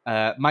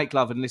 Yeah. Make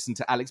love and listen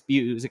to Alex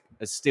Music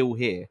is still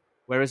here,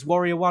 whereas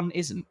Warrior One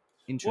isn't.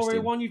 Interesting.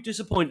 Warrior One, you've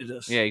disappointed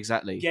us. Yeah,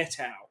 exactly. Get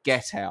out.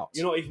 Get out.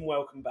 You're not even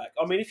welcome back.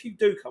 I mean, if you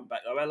do come back,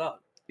 though, hello.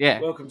 Yeah,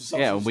 Welcome to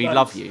Substance yeah, and we Space.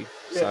 love you.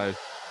 Yeah.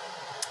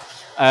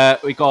 So,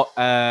 we got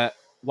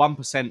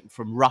 1%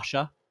 from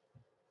Russia,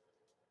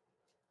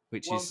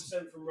 which 1% is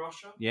from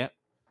Russia. yeah,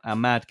 our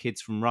mad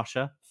kids from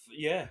Russia.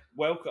 Yeah.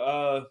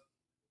 Welcome.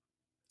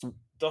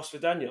 Dos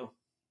Vidania.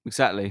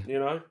 Exactly.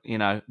 You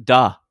know.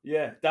 Duh.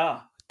 Yeah.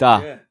 Da.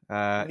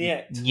 Yeah.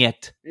 Niet.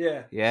 Niet.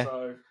 Yeah. Yeah.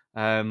 So.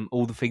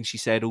 All the things she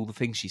said,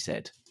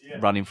 Yeah.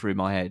 running through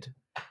my head,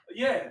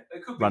 Yeah.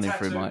 It could be running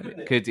tattoo, through my couldn't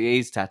head. it? It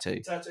is tattoo.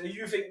 Tattoo.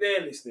 You think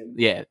they're listening?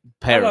 Yeah,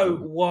 pair Hello, of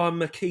them. Juan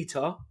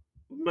Makita,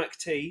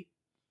 MacT,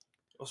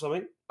 or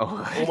something. All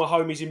Oh, my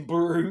homies in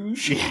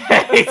Bruges.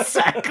 yeah,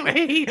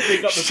 exactly.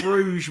 Big up the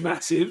Bruges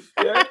massive.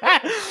 Yeah.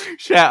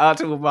 Shout out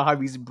to all my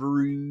homies in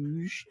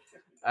Bruges.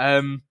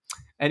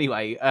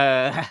 Anyway,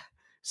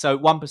 so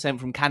 1%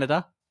 from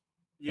Canada.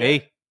 Yeah.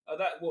 Hey,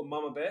 That what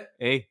Mama Bear?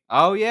 hey.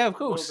 Oh yeah, of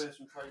Mama course. Bear's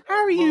from Tracy. How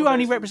are you Mama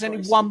only Bear's from representing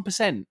Tracy.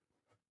 1%?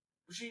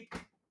 She,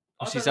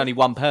 She's only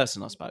one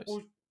person, I suppose.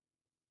 Well,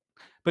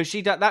 But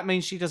that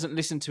means she doesn't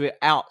listen to it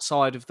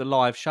outside of the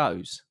live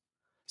shows.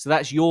 So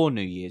that's your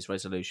New Year's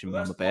resolution,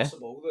 that's Mama Bear.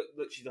 possible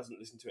that she doesn't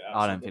listen to it.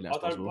 I don't outside think the- that's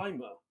I don't possible. blame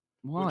her.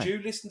 Why? Would you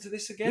listen to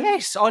this again?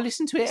 Yes, I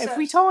listen to it Is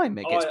every that- time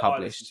it gets I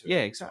published. listen to it Yeah,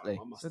 every exactly.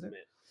 time, I must So admit.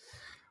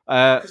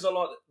 that- Because I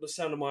like the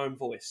sound of my own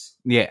voice.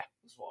 yeah.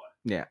 That's why.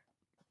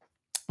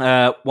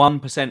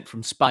 1%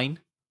 from Spain.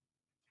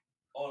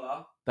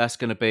 Hola. That's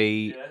going to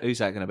be... Yeah. Who's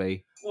that going to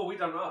be? Well, we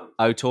don't know.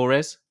 O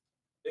Torres?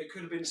 It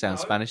could have been. Sounds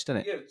no. Spanish,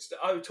 doesn't it?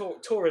 Yeah.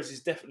 Torres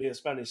is definitely a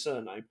Spanish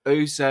surname.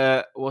 Who's...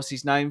 what's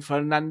his name?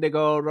 Fernando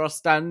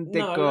Rostandico.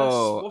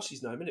 No, that's, what's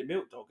his name? Isn't it?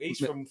 Milk Dog. He's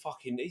from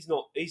fucking. He's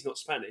not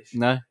Spanish.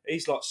 No?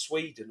 He's like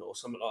Sweden or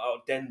something like that,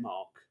 or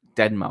Denmark.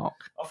 Denmark.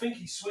 I think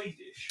he's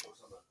Swedish or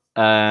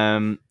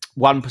something.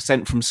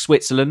 1% from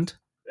Switzerland.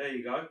 There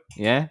you go.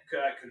 Yeah.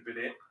 That could have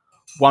been it.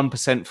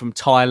 1% from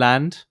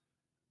Thailand.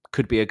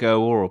 Could be a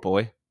girl or a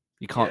boy.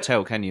 You can't Yeah.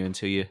 tell, can you,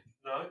 until you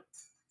No.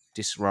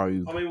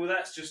 disrobe. I mean, well,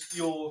 that's just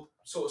your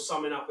sort of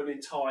summing up an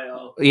entire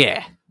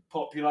Yeah.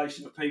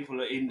 population of people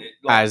that are in it,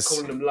 like As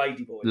calling them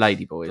ladyboys.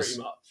 Ladyboys. Pretty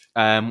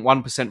much.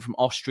 1% from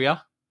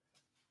Austria.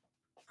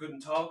 Guten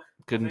Tag.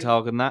 Guten I think.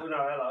 Tag on that. Oh,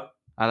 no,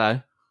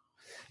 Hello.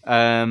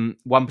 hello.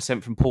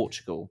 1% from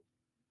Portugal.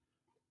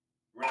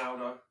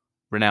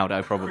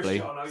 Ronaldo, probably.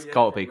 Cristiano, It's yeah,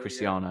 got to be probably,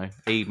 Cristiano.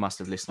 He must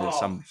have listened at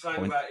some saying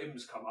point. about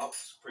him's come up.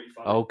 It's pretty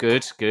funny. Oh,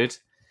 good.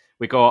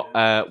 We got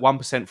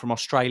 1% from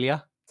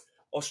Australia.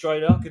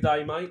 Australia, good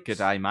day, mate. Good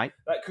day, mate.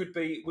 That could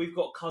be. We've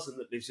got a cousin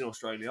that lives in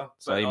Australia.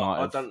 So but he might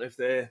I have- don't know if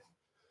they're.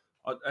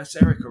 That's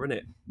Erica, isn't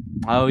it?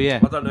 Oh, yeah.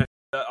 I don't know.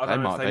 I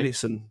don't know might if they be.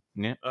 listen.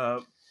 Yeah.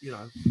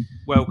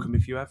 Welcome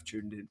if you have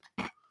tuned in.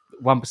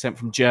 1%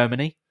 from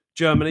Germany.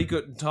 Germany,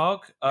 guten Tag.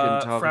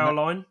 Guten Tag,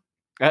 Fraulein.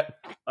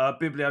 Uh,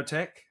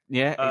 Bibliothek.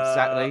 yeah,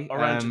 exactly.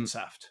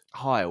 Orangensaft.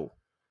 Heil.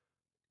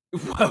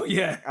 Well,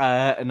 yeah.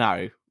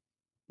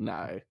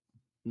 No.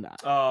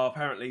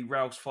 Apparently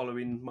Ralph's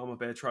following Mama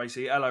Bear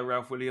Tracy. Hello,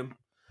 Ralph William.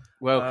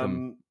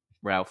 Welcome,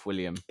 Ralph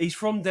William. He's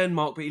from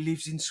Denmark, but he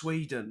lives in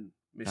Sweden,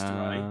 Mr.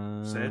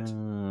 A said.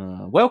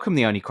 Welcome,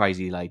 the only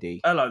crazy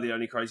lady. Hello, the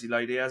only crazy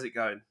lady. How's it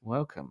going?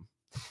 Welcome.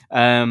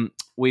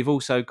 We've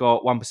also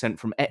got 1%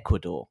 from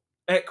Ecuador.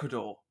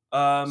 Ecuador.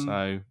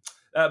 So,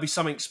 That'd be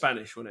something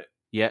Spanish, wouldn't it?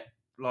 yeah.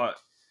 Like,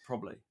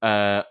 probably.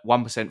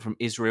 1% from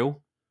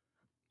Israel.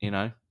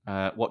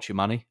 Watch your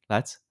money,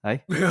 lads.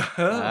 Hey?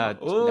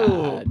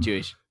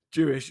 Jewish.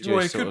 Jewish. Well,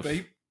 it sort could of-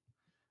 be.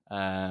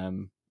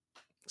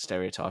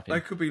 Stereotyping.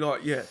 They could be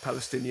like,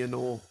 Palestinian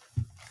or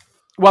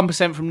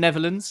 1% from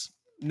Netherlands,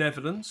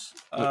 Netherlands.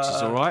 which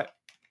is all right.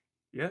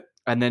 Yeah.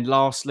 And then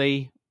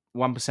lastly,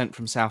 1%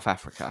 from South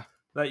Africa,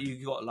 That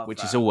you got to love. which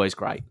that. is always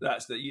great.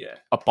 That's the yeah.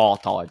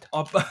 Apartheid.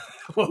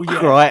 Well, yeah.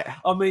 Right.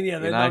 I mean, yeah,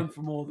 they're You know? known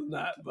for more than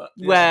that, but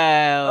yeah.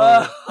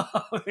 Well,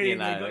 I mean,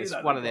 it's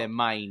one of their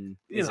main,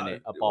 you isn't know,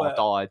 it?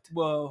 Apartheid,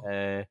 Well,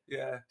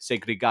 yeah,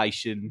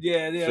 segregation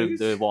yeah. from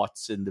the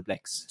whites and the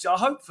blacks. So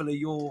hopefully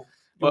you're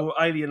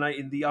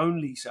alienating the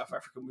only South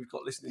African we've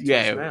got listening to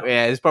us Yeah, now.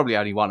 yeah. There's probably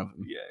only one of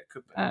them. Yeah, it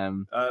could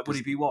be. Would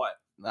he be white?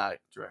 No, Do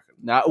you reckon?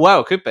 no.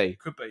 Well, could be.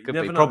 Could be. Could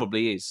You be. never know.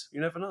 Probably is. You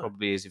never know.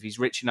 Probably is if he's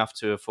rich enough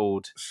to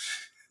afford,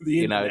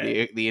 The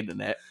internet. the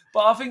internet.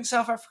 But I think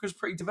South Africa's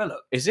pretty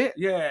developed. Is it?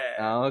 Yeah.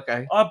 Oh,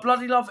 okay. I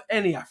bloody love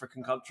any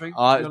African country. to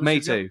be honest Me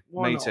with you. too.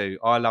 Why Me not? too.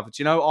 I love it.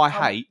 Do you know I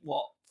hate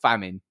What?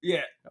 famine?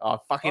 Yeah. I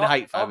fucking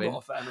hate famine. I'm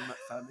not a fan of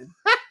famine.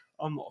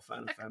 I'm not a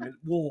fan of famine.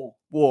 War.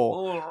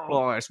 War. Oh,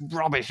 Oh, it's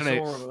rubbish, isn't it?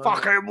 horrible, isn't it?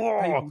 Fucking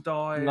war. People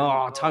die.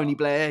 No, Tony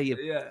Blair, you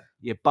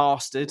Yeah.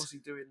 bastard. What's he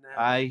doing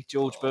now? Hey,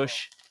 George Oh.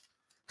 Bush.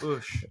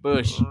 Bush.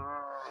 Bush.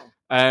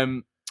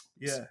 Oh.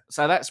 Yeah.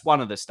 So that's one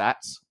of the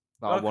stats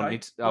that Okay. I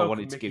wanted to Welcome,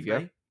 give Mickey you.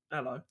 B.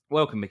 Hello.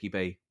 Welcome, Mickey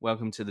B.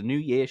 Welcome to the New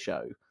Year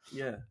show.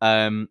 Yeah.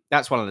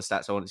 That's one of the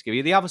stats I wanted to give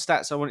you. The other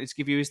stats I wanted to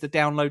give you is the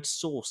download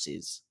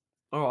sources.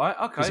 All right.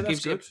 Okay. 'Cause it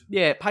That's gives you, good.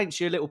 it paints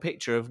you a little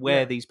picture of where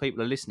Yeah. these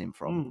people are listening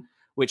from, Mm.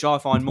 which I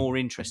find more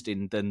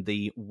interesting than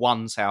the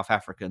one South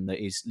African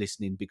that is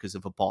listening because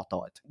of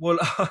apartheid. Well,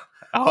 Oh,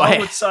 I yeah.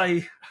 would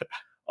say,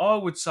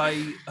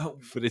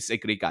 For the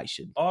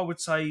segregation. I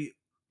would say,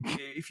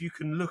 if you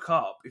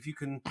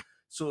can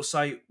sort of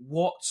say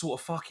what sort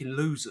of fucking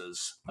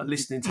losers are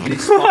listening to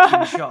this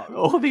fucking show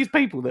All these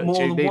people that more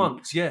tuned than in.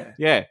 once. Yeah.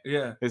 Yeah,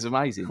 Yeah. it's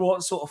amazing.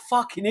 What sort of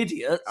fucking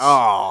idiots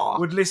Oh,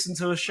 would listen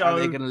to a and show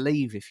they're going to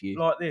leave if you.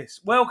 like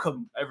this?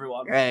 Welcome,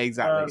 everyone. Yeah,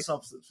 exactly.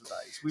 Substance for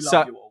Days. We So-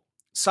 love you all.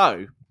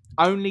 So,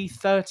 only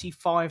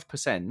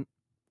 35%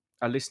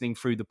 are listening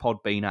through the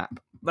Podbean app.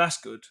 That's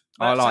good.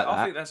 I like I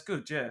that. think that's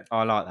good. Yeah.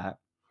 I like that.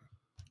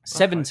 Because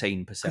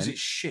 17%. it's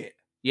shit.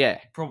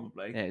 Yeah,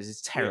 Probably. yeah,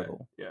 it's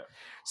terrible. Yeah.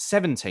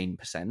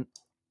 17%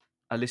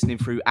 are listening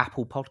through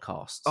Apple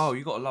Podcasts. Oh,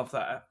 you got to love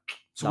that.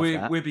 So Love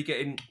that. we'll be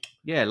getting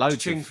yeah, loads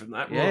ching of. from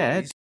that.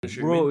 Yeah,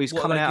 royalties What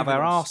are coming they out of giving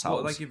our us? What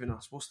are they arseholes. giving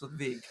us? What's the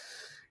vig?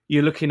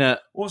 You're looking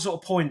at What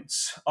sort of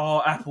points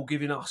are Apple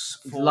giving us?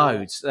 For...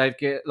 loads. They've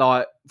get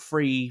like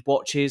free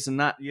watches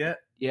and that. Yeah.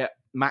 Yeah,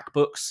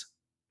 MacBooks,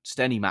 just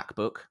any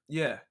MacBook.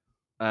 Yeah.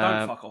 Don't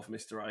Um, fuck off,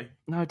 Mr. A.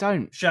 No,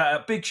 don't.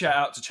 Big shout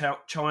out to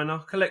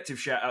China. Collective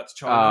shout out to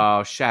China.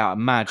 Oh, shout!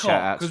 Mad shout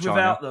out to Because China.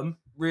 without them,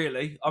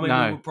 really, I mean,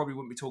 No. we probably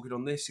wouldn't be talking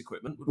on this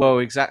equipment. Would Well,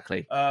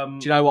 exactly. we? Do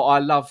you know what I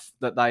love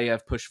that they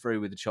have pushed through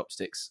with the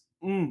chopsticks?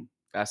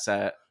 That's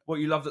What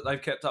you love that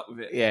they've kept up with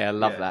it. yeah, I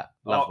love that.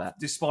 Love that.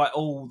 Despite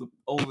all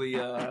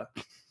the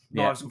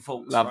knives and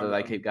forks. Love that thrown they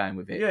at them. keep going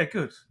with it. Yeah,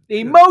 good.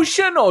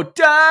 Emotional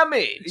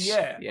damage.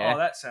 Yeah. Yeah. Oh,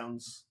 that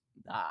sounds.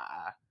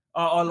 Ah,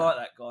 I like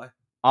that guy.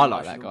 I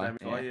like that Emotional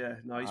guy. damage Yeah. Yeah.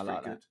 No, he's I pretty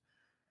like good.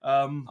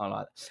 I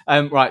like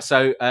that. Right,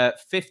 so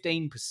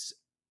 15%.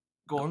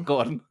 Go on. Go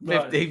on.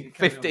 Right,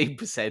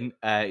 15%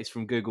 is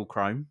from Google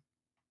Chrome.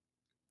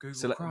 Google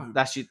So Chrome.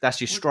 that's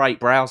your straight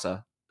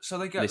browser. So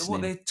they go. listening.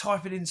 What they're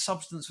typing in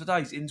Substance for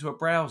Days into a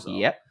browser.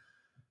 Yep.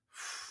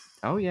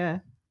 Oh yeah.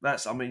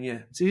 That's. I mean, yeah.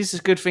 See, this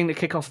is a good thing to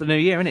kick off the new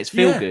year, and it's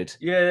feel good.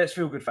 Yeah, that's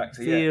feel good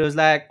factor. Yeah. Feels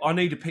like I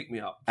need to pick me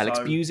up. Alex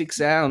so, Music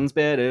sounds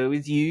better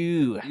with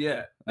you.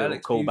 Yeah. Little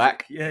Alex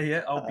callback. Music.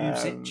 Yeah. Oh,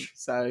 Busic.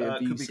 So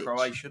Could be Busic.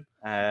 Croatian.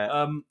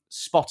 Uh,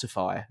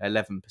 Spotify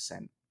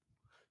 11%.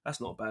 That's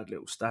not a bad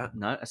little stat.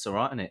 No, that's all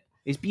right, isn't it?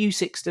 Is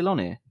Busic still on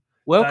here?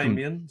 Welcome,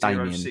 Damien,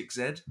 Damien.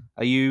 06Z.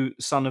 Are you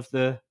son of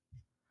the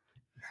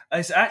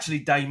It's actually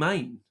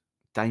Damien.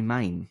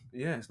 Damien?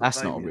 Yeah, it's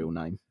That's not a Damien. real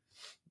name.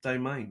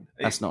 Damien.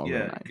 That's not a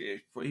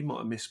real He might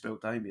have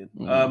misspelled Damien.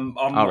 Mm. I'm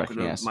I not reckon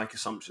going he has. to make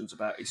assumptions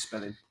about his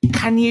spelling.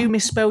 Can you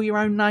misspell your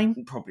own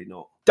name? Probably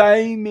not.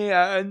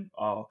 Damien.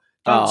 Oh,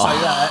 don't say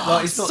that.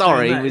 Like, it's not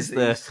sorry, doing that, was is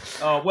the it?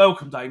 Oh,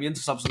 welcome, Damien, to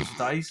Substance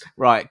for Days.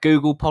 right.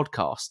 Google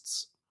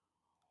Podcasts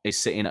is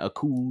sitting at a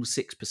cool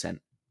 6%.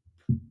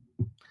 Do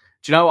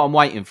you know what I'm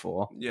waiting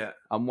for? Yeah.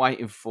 I'm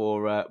waiting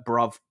for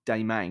Bruv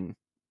Damien.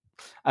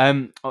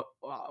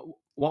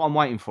 What I'm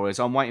waiting for is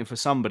I'm waiting for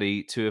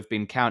somebody to have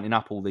been counting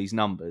up all these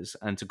numbers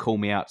and to call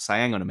me out to say,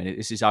 hang on a minute,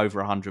 this is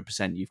over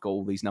 100%. You've got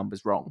all these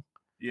numbers wrong.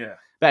 Yeah.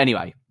 But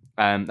anyway,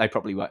 they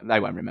probably won't. They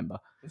won't remember.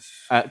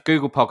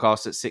 Google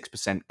Podcasts at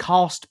 6%.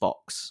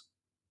 Castbox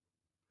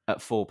at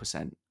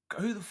 4%.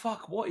 Who the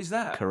fuck? What is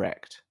that?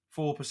 Correct.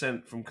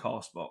 4% from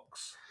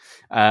Castbox.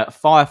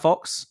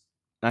 Firefox.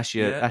 That's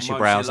your Mozilla,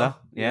 browser.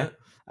 Yeah.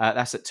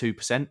 That's at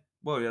 2%.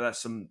 Well, yeah,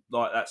 that's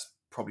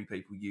probably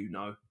people you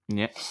know.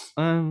 Yeah.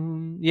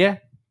 Yeah.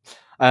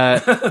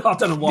 I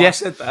don't know why yeah. I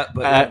said that,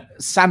 but yeah.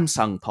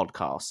 Samsung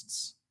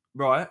podcasts.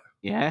 Right.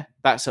 Yeah,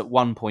 that's at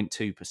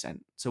 1.2%.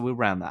 So we'll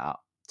round that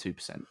up,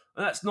 2%. And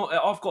that's not.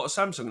 I've got a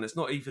Samsung, and it's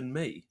not even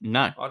me.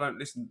 No. I don't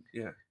listen.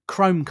 Yeah.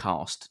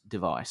 Chromecast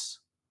device,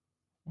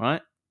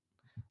 right?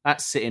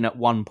 That's sitting at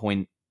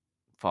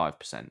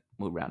 1.5%.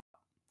 We'll round up.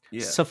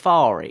 Yeah.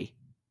 Safari.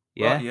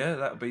 Yeah. Right, yeah,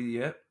 that would be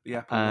the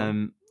Apple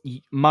one.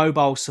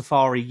 Mobile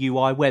Safari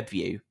UI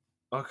WebView.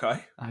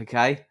 Okay.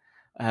 Okay.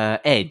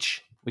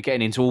 Edge. We're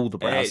getting into all the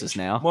browsers Edge.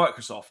 now.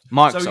 Microsoft.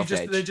 Microsoft So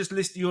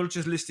Edge. you're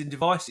just listing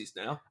devices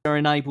now. Your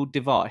enabled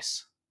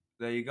device.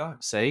 There you go.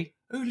 See?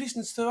 Who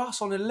listens to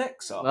us on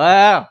Alexa?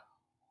 Well,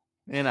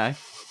 you know,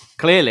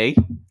 clearly,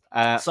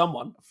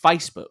 Someone.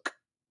 Facebook,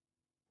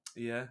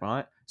 Yeah.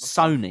 right?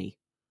 Sony.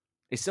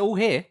 It's all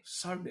here.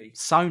 Sony.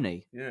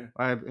 Sony. Yeah.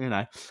 You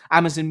know,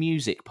 Amazon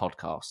Music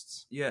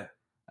podcasts. Yeah.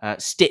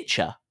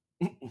 Stitcher.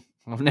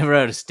 I've never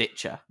heard of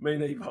Stitcher. Me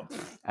neither.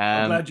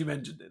 I'm glad you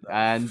mentioned it. Though.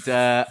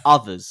 And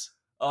others.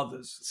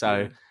 Others.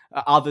 So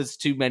yeah. Others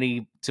too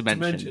many to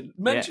mention.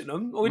 Mention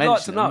them. We'd Mention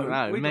like to know. them.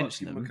 No, We'd like to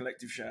mention give them a them.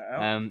 collective shout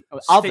out.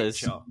 Others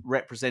Stitcher.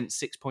 represent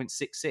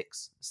 6.66.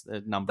 That's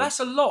the number.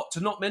 That's a lot to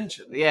not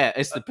mention. Yeah,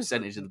 it's the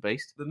percentage of the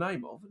beast. The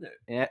name of, isn't it?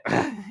 Yeah,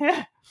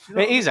 yeah. You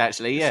know It is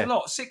actually. It's Yeah. a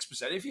lot.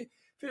 6%. If it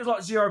was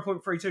like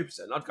 0.32%,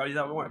 I'd go.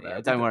 Don't worry about Yeah,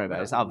 it. don't worry about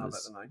it. It's We don't know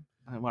others. about the name.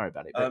 Don't worry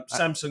about it. But,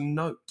 Samsung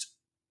Note.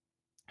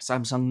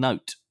 Samsung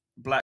Note.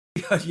 Black.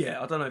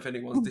 Yeah, I don't know if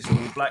anyone's this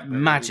on BlackBerry.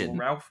 Imagine. Or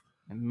Ralph.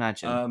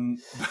 Imagine.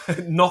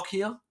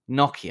 Nokia.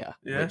 Nokia,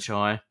 Yeah. which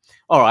all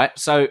right.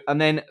 So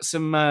and then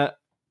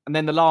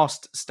the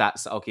last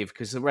stats that I'll give,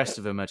 because the rest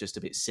of them are just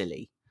a bit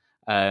silly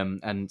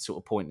and sort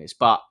of pointless.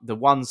 But the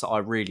ones that I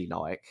really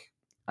like,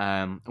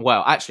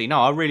 well, actually,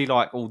 no, I really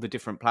like all the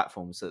different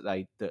platforms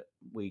that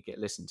we get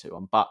listened to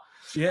on. But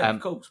Yeah, of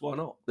course. Why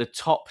not? the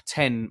top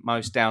 10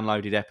 most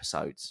downloaded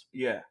episodes.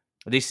 Yeah.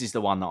 This is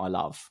the one that I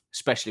love,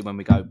 especially when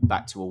we go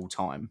back to all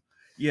time.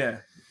 Yeah.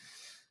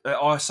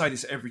 I say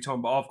this every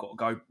time, but I've got to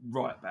go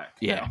right back.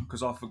 Yeah.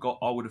 Because I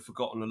would have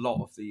forgotten a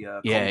lot of the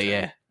content.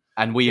 Yeah.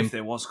 And if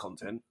there was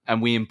content.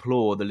 And we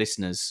implore the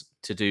listeners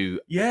to do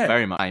Yeah.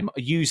 very much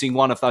using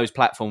one of those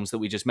platforms that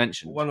we just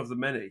mentioned. One of the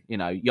many. You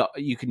know,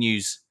 you can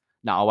use.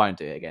 No, I won't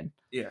do it again.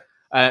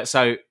 Yeah.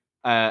 So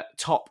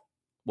top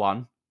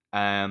one.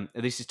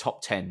 This is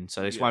top 10,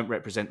 so this won't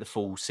represent the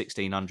full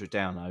 1,600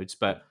 downloads.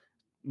 But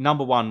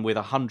number one with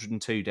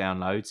 102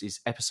 downloads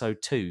is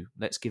episode 2.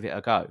 Let's give it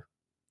a go.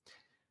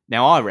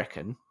 Now, I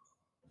reckon,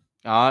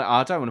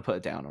 I don't want to put a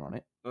downer on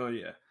it. Oh,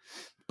 yeah.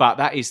 But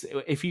that is,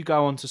 if you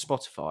go onto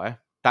Spotify,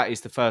 that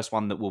is the first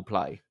one that will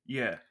play.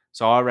 Yeah.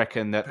 So I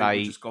reckon that People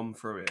they just gone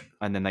through it.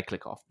 And then they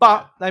click off.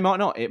 But they might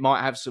not. It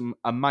might have some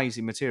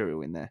amazing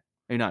material in there.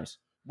 Who knows?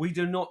 We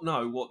do not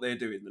know what they're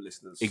doing, the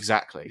listeners.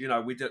 Exactly. You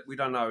know, we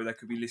don't know. They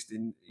could be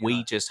listening.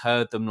 We just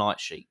heard them like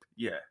sheep.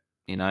 Yeah.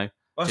 You know?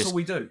 That's Just all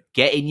we do.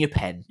 Get in your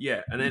pen.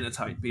 Yeah, and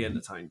be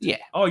entertained. Yeah.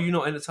 Oh, you're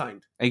not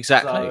entertained.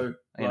 Exactly. So,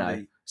 you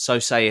know. So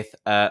saith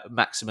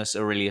Maximus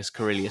Aurelius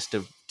Carilius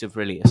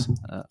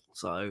Devrilius.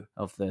 So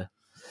of the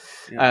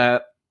yeah.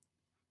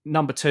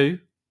 Number 2,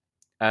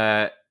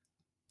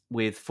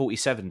 with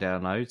 47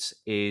 downloads,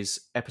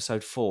 is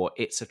episode 4.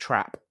 It's a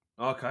Trap.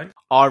 Okay.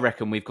 I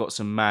reckon we've got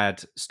some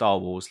mad Star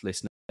Wars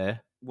listeners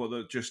there. Well,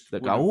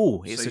 that go,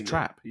 oh, it's a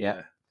trap.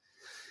 Yeah.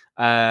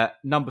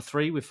 Number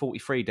 3 with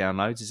 43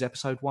 downloads is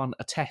episode 1,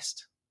 A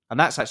Test, and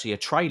that's actually a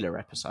trailer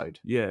episode.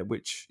 Yeah,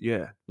 which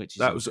is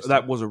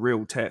that was a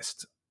real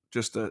test,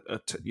 just an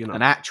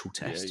actual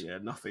test. Yeah,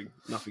 nothing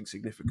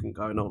significant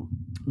going on.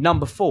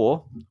 Number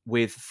 4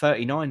 with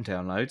 39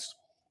 downloads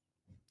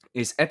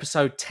is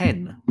episode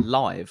 10,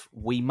 Live.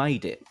 We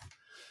Made It.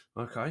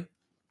 Okay.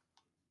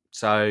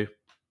 So,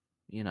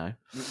 you know,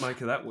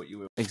 make of that what you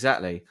will.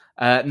 Exactly.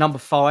 Number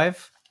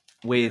 5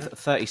 with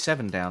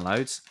 37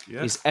 downloads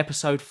is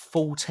episode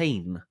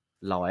 14,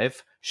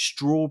 Live,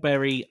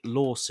 Strawberry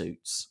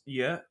Lawsuits.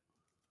 Yeah.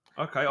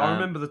 Okay, I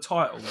remember the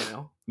title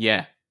now.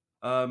 Yeah.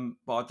 But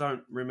I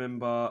don't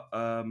remember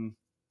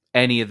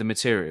any of the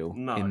material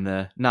in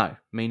the. No,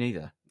 me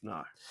neither.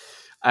 No.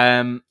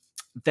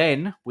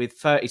 Then with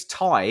 30, it's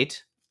tied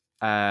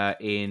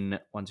in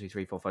 1, 2,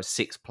 3, 4, 5,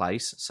 6th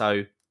place.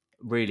 So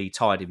really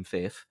tied in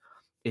 5th.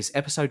 Is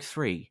episode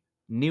 3,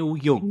 Neil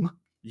Young,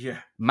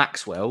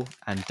 Maxwell,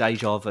 and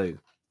Deja Vu.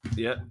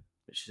 Yeah.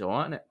 Which is all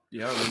right, isn't it?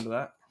 Yeah, I remember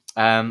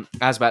that.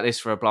 How's about this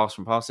for a blast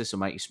from past? This will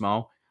make you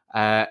smile.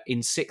 In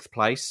 6th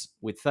place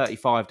with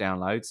 35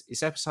 downloads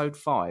is episode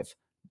 5,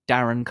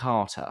 Darren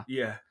Carter.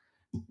 Yeah.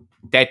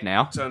 Dead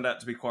now. Turned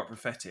out to be quite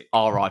prophetic.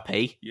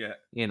 R.I.P. Yeah.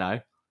 You know.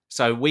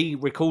 So we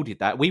recorded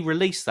that. We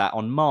released that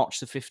on March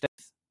the 15th.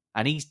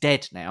 And he's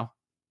dead now.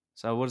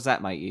 So what does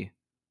that make you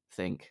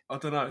think? I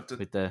don't know.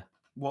 With the...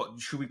 What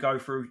should we go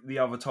through the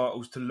other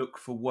titles to look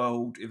for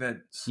world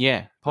events?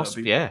 Yeah,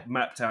 possibly. Yeah,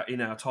 mapped out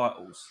in our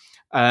titles.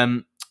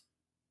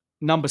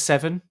 Number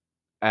 7,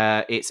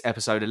 it's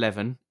episode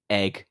 11,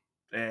 Egg.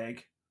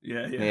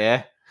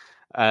 Yeah.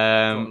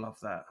 I love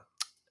that.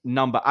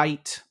 Number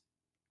 8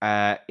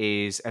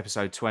 is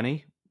episode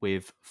 20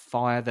 with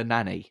Fire the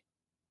Nanny.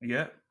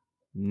 Yeah.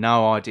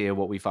 No idea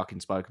what we fucking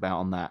spoke about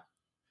on that.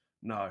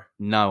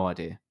 No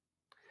idea.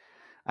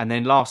 And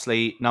then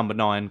lastly, number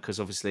 9, because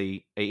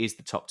obviously it is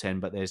the top 10,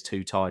 but there's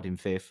 2 tied in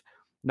 5th.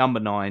 Number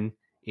 9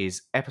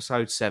 is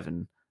episode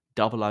 7,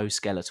 00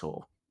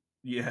 Skeletor.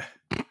 Yeah,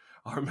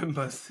 I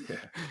remember. Yeah.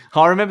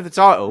 I remember the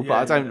title,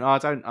 but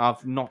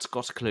I've not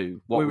got a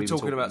clue what we were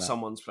talking about.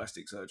 Someone's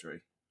plastic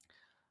surgery.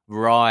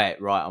 Right.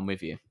 I'm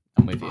with you.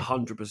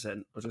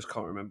 100%. I just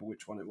can't remember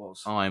which one it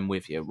was. I'm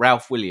with you.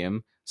 Ralph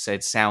William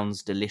said,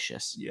 sounds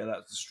delicious. Yeah,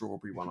 that's the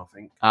strawberry one, I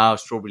think. Oh,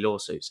 Strawberry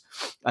Lawsuits.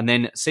 And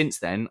then since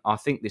then, I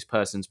think this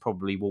person's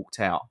probably walked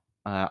out.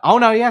 Oh,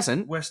 no, he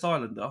hasn't. West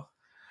Islander.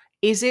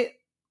 Is it?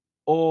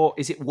 Or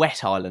is it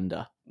Wet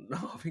Islander?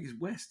 No, I think it's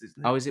West,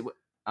 isn't it? Oh, is it?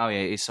 Oh, yeah,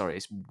 it's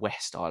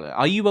West Islander.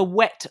 Are you a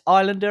Wet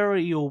Islander or are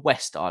you a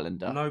West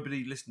Islander?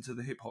 Nobody listened to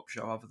the hip-hop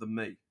show other than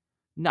me.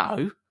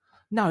 No,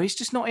 it's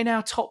just not in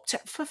our top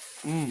 10. For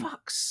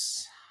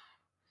fuck's...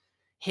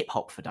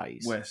 Hip-hop for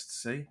days.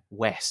 West, see?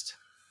 West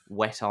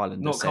Islander.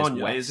 Not says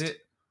Kanye, West. is it?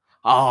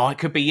 Oh, it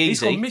could be easy.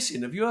 He's gone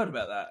missing. Have you heard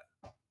about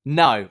that?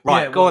 No.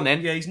 Right, go on then.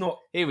 Yeah, he's not.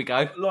 Here we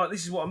go. Like,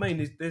 this is what I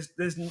mean.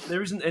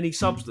 There isn't any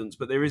substance,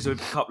 but there is a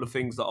couple of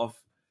things that I've...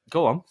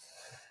 Go on.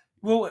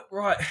 Well,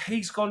 right,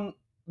 he's gone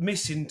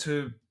missing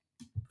to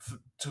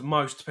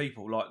most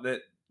people. Like, that,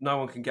 no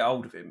one can get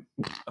hold of him,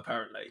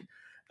 apparently.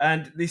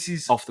 And this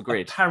is off the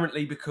grid.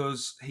 Apparently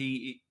because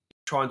he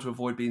trying to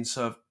avoid being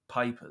served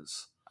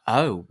papers.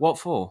 Oh, what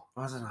for?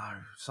 I don't know,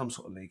 some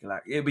sort of legal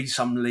act. It'll be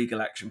some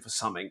legal action for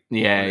something.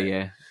 Yeah, won't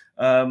it?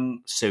 yeah.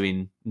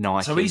 Suing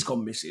Nike. So he's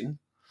gone missing.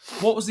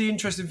 What was the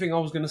interesting thing I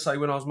was going to say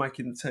when I was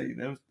making the tea?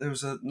 There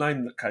was a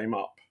name that came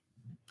up.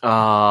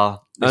 And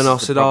I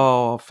said,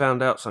 I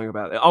found out something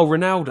about it. Oh,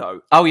 Ronaldo.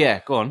 Oh,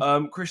 yeah, go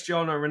on.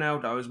 Cristiano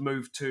Ronaldo has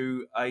moved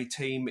to a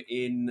team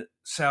in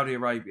Saudi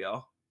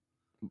Arabia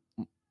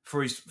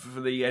for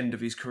the end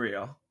of his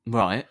career.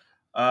 Right.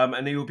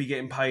 And he will be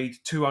getting paid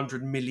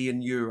 200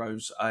 million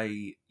euros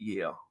a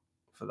year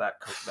for that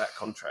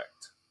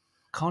contract.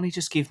 Can't he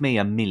just give me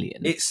 $1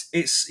 million? It's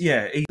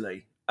easily. You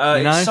know?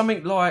 It's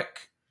something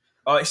like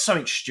it's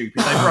something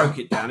stupid. They broke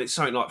it down. It's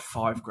something like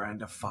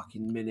 $5,000 a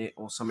fucking minute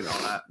or something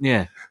like that.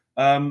 Yeah.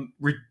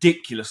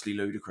 Ridiculously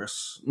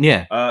ludicrous.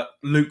 Yeah.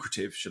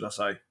 Lucrative, should I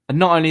say? And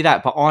not only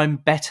that, but I'm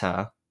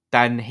better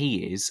than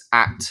he is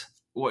at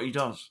What he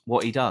does.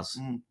 what he does.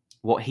 Mm.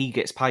 What he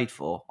gets paid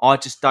for. I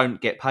just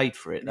don't get paid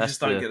for it. You just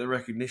don't get the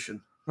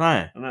recognition.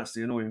 No. And that's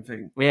the annoying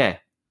thing. Yeah.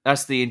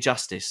 That's the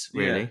injustice,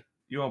 really. Yeah.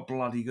 You are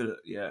bloody good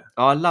at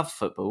I love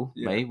football,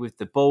 Yeah. me, with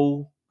the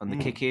ball and the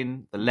Mm.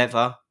 kicking, the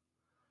leather,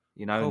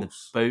 you know, and the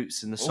course.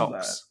 boots and the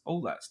socks,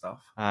 all that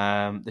stuff.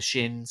 the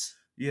shins,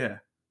 Yeah.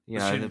 you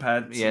The know, shin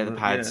pads yeah, and the the-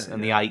 pads yeah,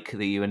 and yeah. the ache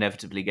that you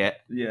inevitably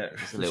get. Yeah.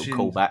 There's a The little shin-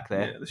 callback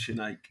there. Yeah, the shin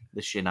ache.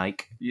 The shin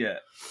ache, Yeah.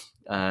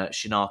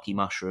 shinaki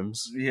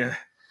mushrooms. Yeah.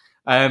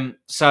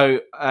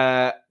 So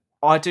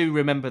I do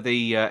remember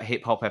the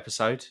hip hop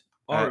episode.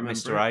 I remember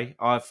Mr. it.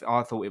 A.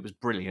 I thought it was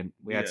brilliant.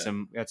 We had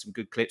Yeah. some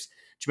good clips. Do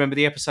you remember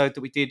the episode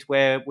that we did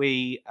where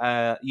we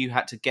you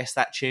had to guess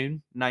that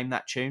tune, name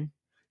that tune?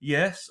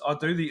 Yes, I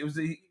do. It was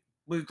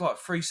like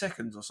 3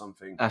 seconds or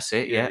something. That's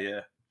it. Yeah,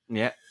 Yeah.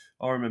 yeah.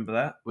 I remember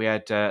that. We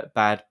had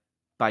Bad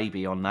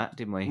Baby on that,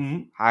 didn't we?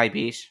 Mhm. Hi,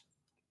 bish.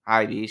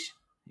 Hi, bish.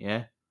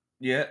 Yeah.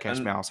 Yeah. Catch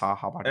and me outside.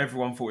 How about it?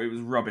 everyone thought it was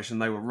rubbish and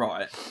they were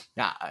right.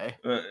 No.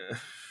 Uh,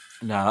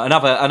 No,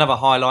 another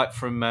highlight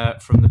from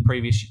the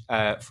previous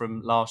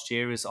from last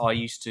year is I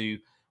used to,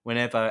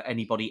 whenever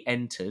anybody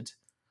entered,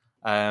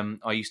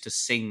 I used to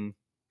sing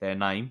their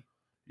name.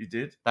 you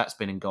did? That's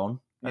been and gone,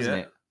 hasn't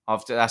Yeah.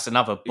 it? That's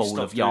another ball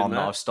stopped of yarn doing that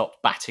that. I've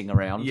stopped batting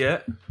around.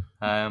 Yeah.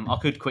 I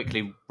could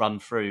quickly run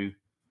through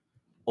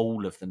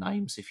all of the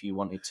names if you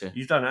wanted to.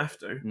 You don't have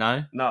to.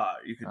 No, No,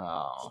 you could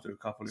oh, just do a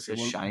couple if it's you a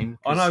want. shame.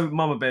 I 'cause- know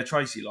Mama Bear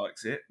Tracy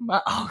likes it.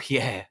 Oh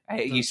yeah, it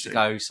Don't used to she?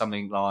 go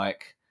something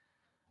like,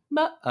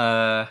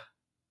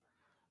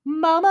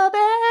 Mama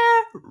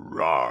Bear,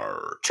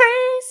 Rawr,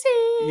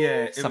 Tracy.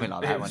 Yeah. something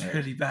like that. It was wasn't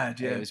really bad.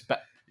 Yeah. It was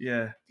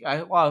yeah.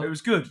 well, It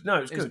was good. No,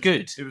 it was it good. was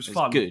good. It was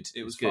fun. Good.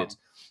 It was good. fun.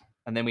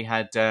 And then we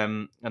had,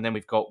 and then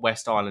we've got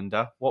West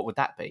Islander. What would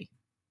that be?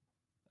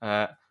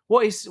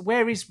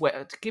 Where is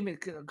give me,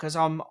 because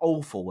I'm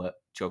awful at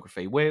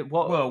geography. Where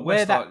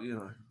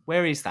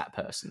is that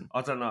person?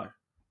 I don't know.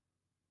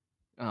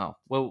 Oh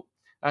well,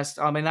 that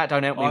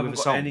don't help me I with haven't a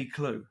got song. any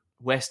clue.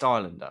 West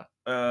Islander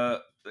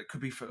It could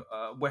be for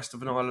west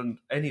of an island,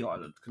 any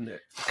island, couldn't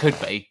it? could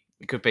be.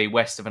 It could be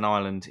west of an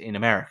island in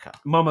America.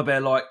 Mama Bear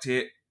liked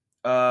it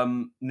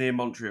near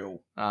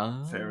Montreal.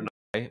 Oh, Fair enough.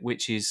 okay,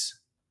 which is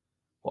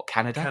what,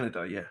 Canada?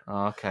 Canada, yeah.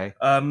 Oh, okay.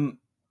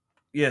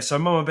 Yeah, so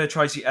Mama Bear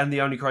Tracy and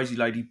the Only Crazy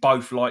Lady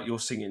both like your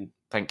singing.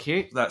 Thank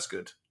you. That's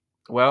good.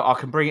 Well, I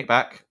can bring it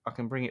back.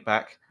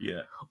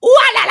 Yeah. Ooh,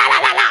 la, la, la,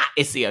 la, la.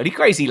 It's the Only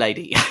Crazy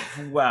Lady.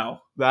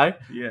 Wow. No,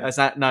 Yeah. is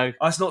that no?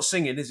 That's not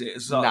singing, is it?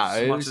 It's like, No,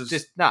 as it much was as...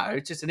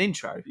 just an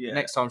intro. Yeah.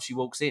 Next time she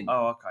walks in,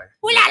 Oh, okay.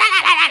 Ooh, la, la,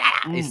 la, la,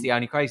 la, la. It's Mm. the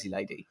Only Crazy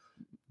Lady.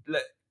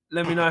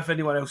 Let me know if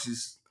anyone else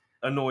is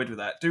annoyed with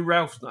that. Do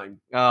Ralph's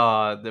name.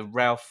 Oh, the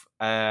Ralph.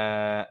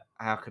 How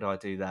could I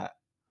do that?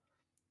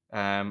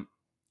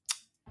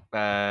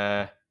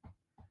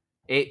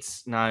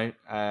 It's no.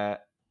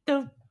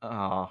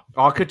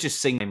 I could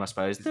just sing him, I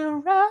suppose. The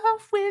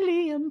Ralph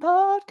William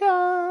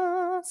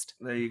Podcast.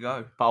 There you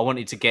go. But I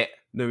wanted to get.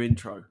 New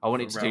intro. I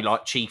wanted for to do Ralph.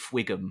 like Chief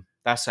Wiggum.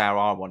 That's how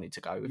I wanted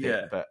to go with Yeah.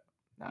 it. But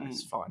no,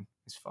 it's Mm. fine.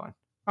 It's fine.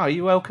 Oh,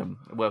 you're welcome.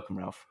 Welcome,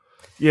 Ralph.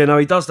 Yeah, no,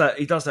 he does that.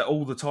 He does that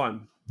all the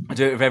time. I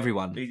do it with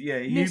everyone. He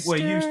used to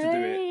do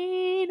it,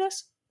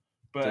 Anus.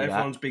 but Do that.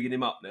 everyone's bigging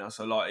him up now.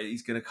 So like,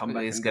 he's going to come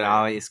back. It's and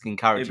gonna. do it. It's He'll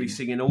encouraging. be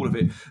singing all of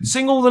it.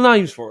 Sing all the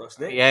names for us,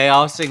 Nick. Yeah,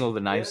 I'll sing all the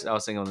names. Yeah. I'll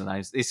sing all the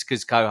names. This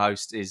because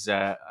co-host is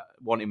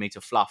wanting me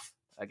to fluff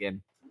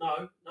again.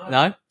 No.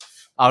 No?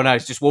 Oh no,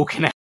 it's just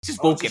walking out.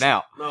 Just walking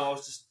out. No, I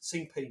was just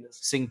sing penis.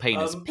 Sing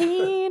penis. Um,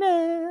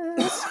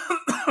 Penis.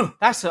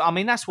 That's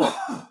what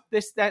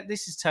this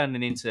is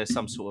turning into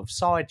some sort of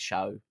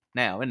sideshow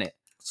now, isn't it?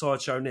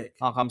 Sideshow Nick.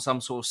 Like I'm some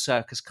sort of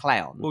circus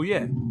clown. Well,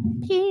 yeah.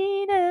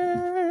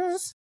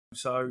 Penis.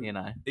 So You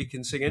know. he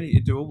can sing any,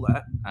 do all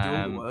that, do all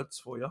Um, the words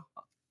for you.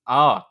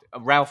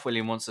 Ralph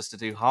William wants us to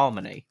do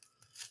harmony,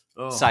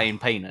 Oh, saying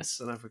penis.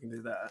 don't know if we can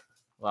do that.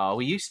 Well,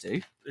 we used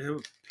to.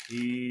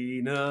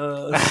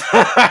 Penis.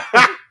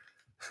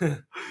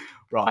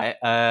 Right.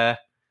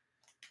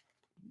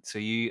 So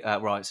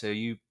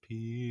you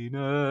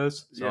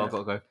penis. So Yeah. I've got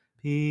to go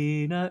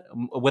peanut.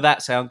 Will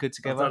that sound good I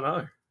together? don't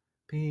know.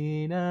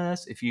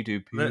 Penis. If you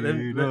do Let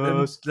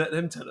penis.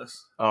 them tell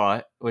us. All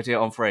right. We'll do it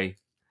on 3.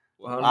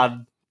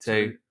 1,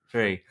 2,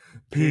 3.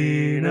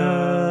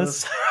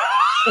 Penis.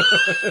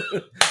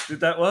 Did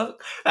that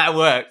work? That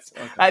worked.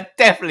 Okay. That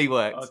definitely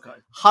worked. Okay.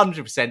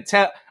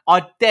 100%.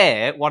 I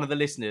dare one of the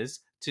listeners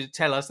to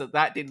tell us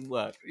that didn't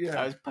work. Yeah.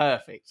 That was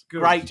perfect.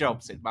 Good. Great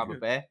job, said Mama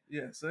Good. Bear.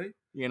 Yeah, see?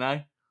 You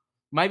know?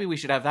 Maybe we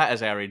should have that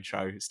as our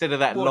intro instead of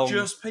that What, long.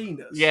 just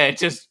penis? Yeah,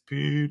 just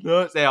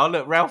peanuts. There,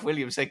 look, Ralph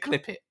Williams said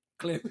clip it.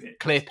 Clip it.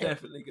 Clip it.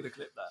 Definitely going to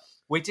clip that.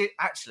 We did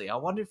actually. I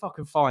wonder if I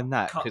can find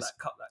that. Cut 'cause-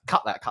 that.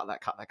 Cut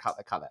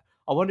that.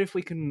 I wonder if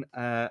we can.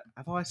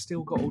 Have I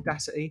still got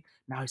Audacity?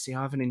 No, see,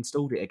 I haven't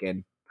installed it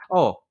again.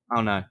 Oh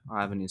no,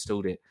 I haven't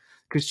installed it.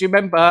 Because do you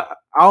remember?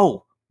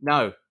 Oh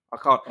no, I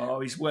can't. Oh,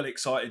 he's well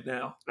excited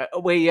now.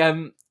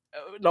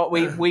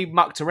 We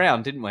mucked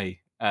around, didn't we?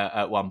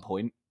 At one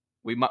point,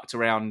 we mucked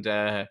around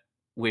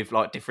with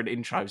like different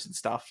intros and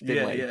stuff,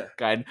 didn't we? Yeah.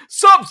 Going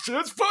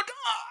substance for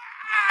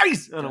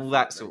guys and all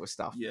that sort of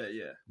stuff. Yeah.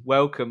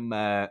 Welcome,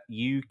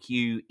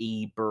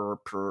 UQE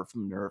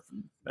from Nerf.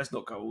 Let's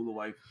not go all the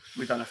way.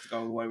 We don't have to go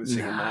all the way with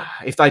singing that.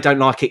 If they don't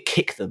like it,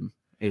 kick them,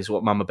 is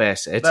what Mama Bear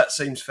said. That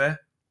seems fair.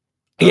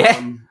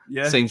 Yeah.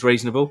 Yeah. Seems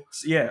reasonable.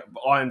 Yeah.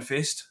 Iron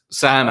Fist.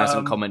 Sam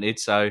hasn't commented,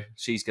 so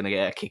she's going to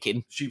get a kick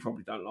in. She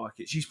probably don't like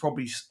it. She's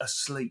probably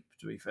asleep,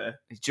 to be fair.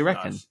 Do you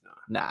reckon?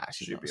 No, Nah,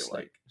 she's she'll not be asleep.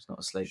 awake. She's not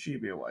asleep.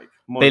 she'll be awake.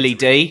 Billy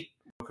D.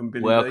 Welcome,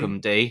 Billy Welcome,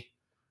 D. D.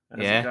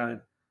 How's Yeah. it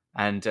going?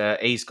 And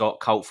he's got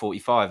Colt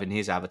 45 in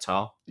his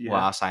avatar. Yeah.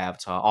 Well, I say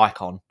avatar,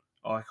 icon.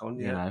 Icon,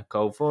 yeah. You know,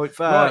 Colt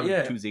 45, Right,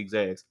 yeah. 2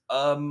 zigzags.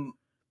 Here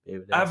it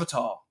is.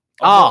 Avatar.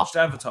 I Ah. watched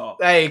Avatar.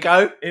 There you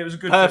go. It was a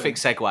good Perfect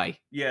film. segue.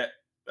 Yeah.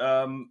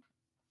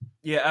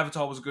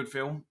 Avatar was a good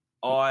film.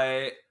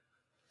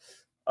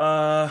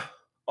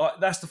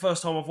 That's the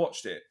first time I've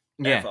watched it.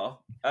 Yeah. Ever.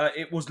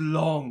 It was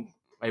long.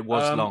 It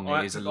was long.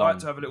 I It is a I long. had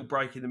to have a little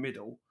break in the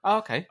middle. Oh,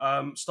 okay.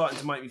 Starting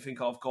to make me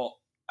think I've got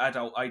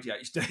adult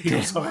ADHD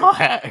or something. Right,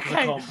 I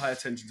okay. can't pay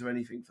attention to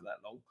anything for that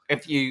long.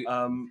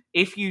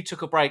 If you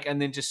took a break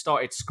and then just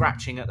started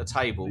scratching at the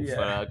table Yeah.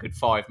 for a good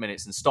 5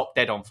 minutes and stopped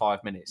dead on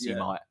 5 minutes,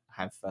 Yeah.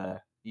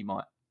 you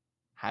might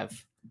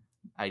have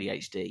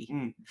ADHD.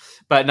 Mm.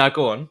 But no,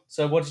 go on.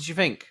 So, what did you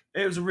think?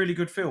 It was a really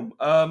good film.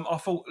 I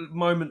thought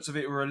moments of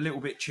it were a little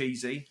bit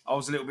cheesy. I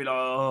was a little bit like,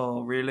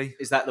 oh, really?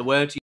 Is that the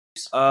word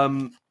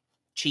you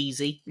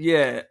cheesy?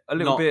 Yeah, a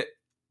little Not- bit.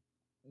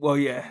 Well,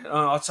 yeah,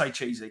 I'd say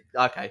cheesy.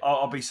 Okay.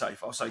 I'll be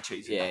safe. I'll say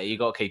cheesy. Yeah, you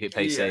got to keep it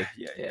PC.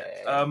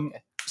 Yeah.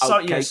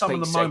 Okay, Some of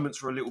the PC.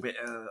 moments were a little bit,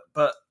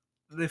 but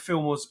the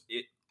film was,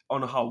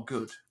 on a whole,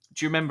 good.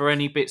 Do you remember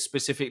any bits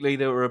specifically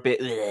that were a bit?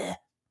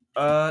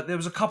 Bleh? There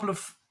was a couple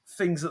of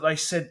things that they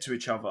said to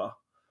each other.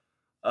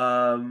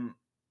 Some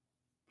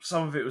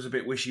of it was a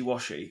bit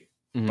wishy-washy,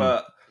 Mhm.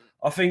 but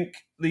I think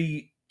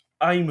the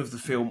aim of the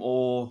film,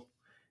 or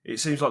it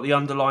seems like the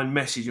underlying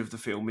message of the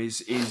film,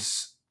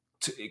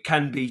 it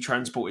can be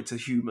transported to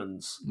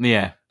humans.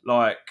 Yeah,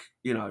 Like,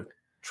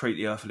 treat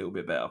the earth a little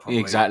bit better. Probably.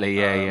 exactly.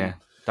 Yeah.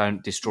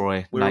 Don't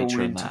destroy We're nature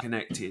all and that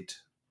interconnected.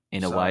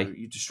 in a So way.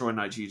 you destroy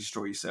nature, you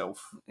destroy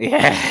yourself.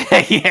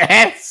 Yeah,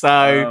 yeah.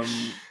 So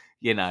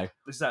you know,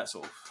 It's that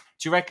sort of.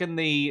 do you reckon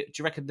the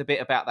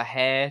bit about the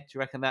hair? Do you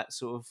reckon that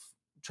sort of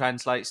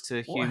translates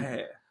to What human?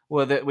 hair?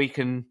 Well, that we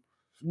can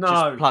No,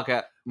 just plug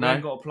it. we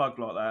ain't No, got a plug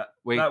like that.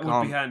 We That would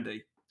can't. be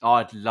handy.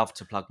 I'd love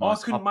to plug I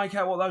myself. couldn't make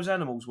out what those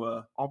animals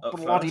were. I at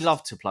bloody first.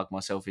 love to plug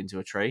myself into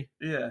a tree.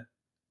 Yeah,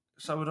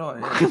 so would I.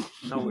 Yeah.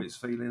 Know what it's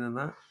feeling and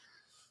that.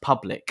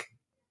 Public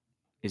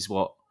is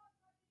what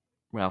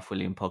Ralph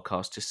William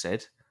podcast just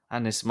said,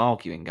 and there's some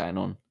arguing going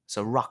on. It's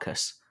a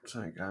ruckus.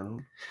 Something going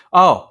on.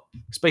 Oh,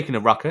 speaking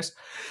of ruckus,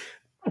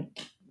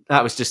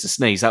 that was just a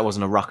sneeze. That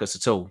wasn't a ruckus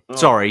at all. Oh.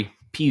 Sorry,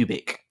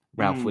 pubic.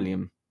 Ralph Mm.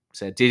 William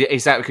said.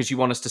 Is that because you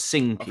want us to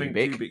sing I think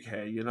pubic? pubic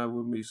hair.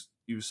 When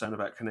you were saying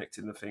about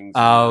connecting the things.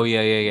 Oh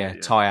yeah.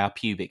 Tie our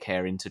pubic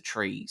hair into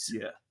trees.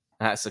 Yeah.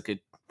 That's a good.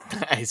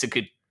 That is a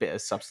good bit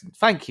of substance.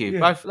 Thank you Yeah.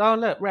 both. Oh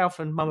look, Ralph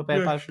and Mama Bear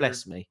Yeah, both sure.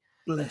 bless me.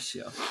 Bless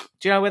you.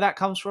 Do you know where that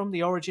comes from?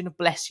 The origin of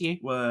bless you.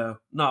 Well,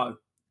 no,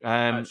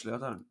 actually, I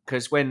don't.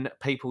 Because when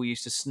people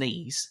used to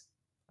sneeze,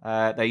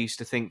 they used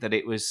to think that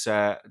it was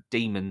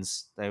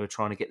demons. They were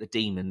trying to get the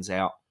demons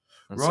out,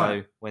 and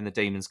Right. so when the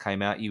demons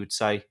came out, you would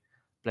say,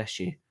 "Bless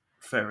you."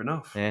 Fair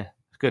enough. Yeah,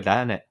 good, that,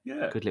 isn't it?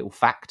 Yeah. Good little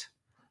fact.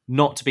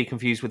 Not to be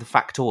confused with a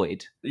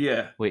factoid,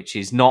 Yeah. which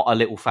is not a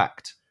little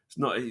fact. It's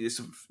not. It's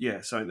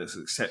something that's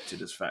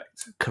accepted as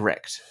fact.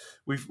 Correct.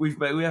 We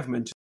have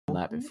mentioned. Done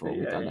that before.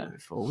 We've Yeah, done yeah. that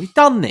before. We've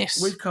done this.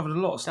 We've covered a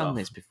lot of stuff. done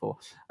this before.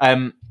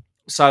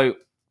 So,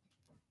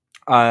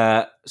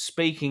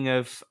 speaking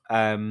of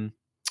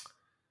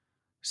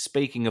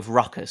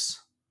ruckus,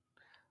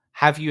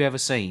 have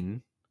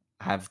the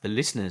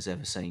listeners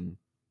ever seen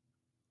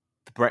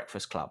The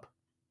Breakfast Club?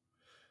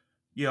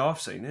 Yeah,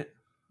 I've seen it.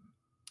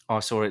 I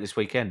saw it this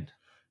weekend.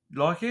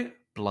 Like it?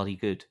 Bloody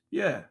good.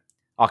 Yeah.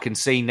 I can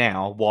see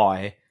now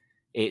why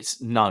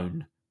it's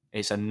known.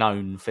 It's a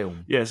known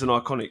film. Yeah, it's an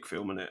iconic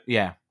film, isn't it?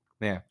 Yeah,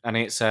 and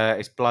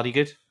it's bloody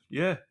good.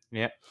 Yeah.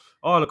 Yeah.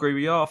 I'll agree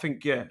with you. I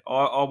think,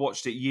 I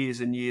watched it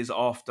years and years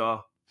after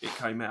it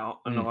came out,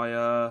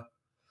 and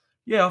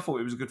Yeah, I thought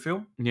it was a good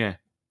film. Yeah.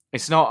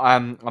 It's not.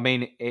 I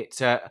mean, it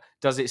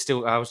does it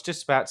still. I was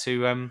just about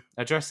to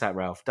address that,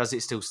 Ralph. Does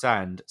it still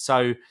stand?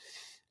 So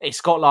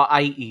it's got like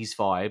 80s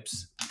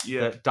vibes.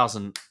 Yeah, That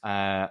doesn't.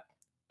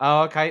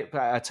 Oh, okay.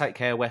 Take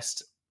care,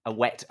 West. A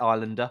wet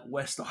Islander.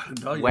 West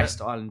Islander. Yeah.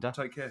 West Islander.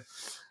 Take care.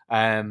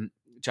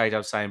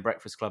 J-Dub saying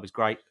Breakfast Club is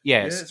great.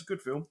 Yeah, Yeah, it's a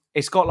good film.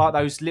 it's got like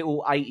those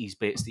little 80s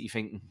bits that you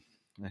think,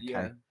 okay,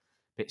 Yeah.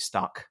 bit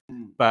stuck.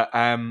 Mm. But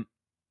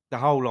the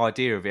whole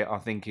idea of it, I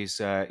think,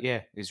 is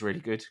is really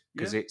good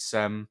because Yeah. it's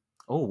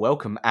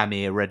welcome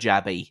Amir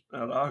Rajabi.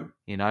 Hello.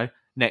 You know,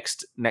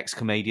 next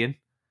comedian,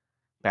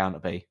 bound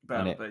to be,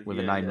 Bound innit? to be, With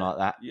yeah, a name yeah. like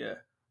that, Yeah.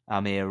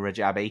 Amir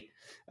Rajabi.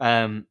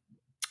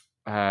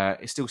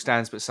 It still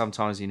stands, but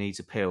sometimes he needs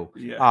a pill.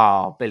 Yeah.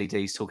 Ah, Billy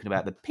D's talking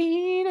about the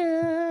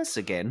penis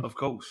again. Of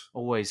course.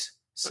 Always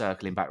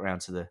circling back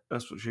round to the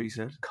That's what she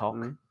said. cock.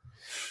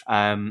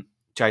 Mhm.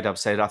 J-Dub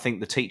said, I think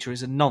the teacher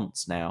is a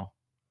nonce now.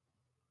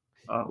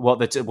 Oh. What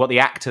the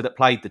actor that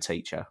played the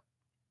teacher,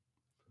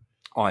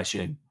 I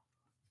assume,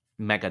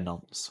 mega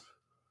nonce.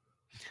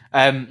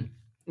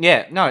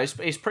 Yeah, no,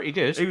 it's pretty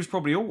good. He was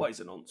probably always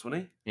a nonce,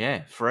 wasn't he?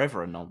 Yeah,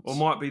 forever a nonce. Or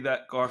might be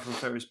that guy from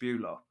Ferris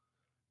Bueller.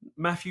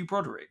 Matthew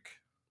Broderick.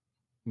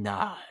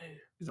 No,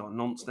 He's not a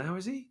nonce now,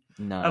 is he?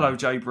 no. Hello,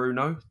 Jay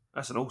Bruno.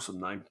 That's an awesome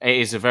name. It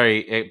is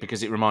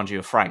because it reminds you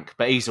of Frank,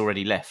 but he's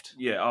already left.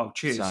 Yeah, oh,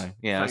 cheers. So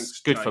yeah, Thanks, it's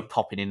good Jay. for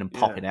popping in and Yeah.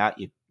 popping out.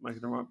 You,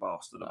 Making the right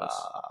bastard of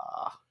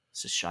us.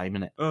 it's a shame,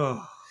 isn't it?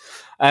 Oh.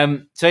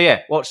 So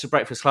yeah, watch The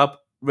Breakfast Club.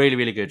 Really,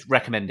 really good.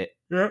 Recommend it.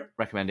 Yeah.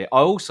 Recommend it. I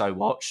also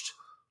watched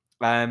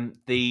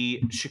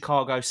the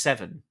Chicago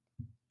 7.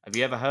 Have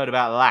you ever heard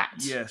about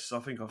that? Yes, I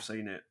think I've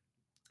seen it.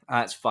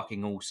 That's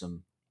fucking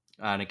awesome.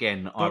 And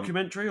again,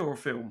 Documentary or a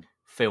film?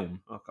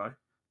 film Okay.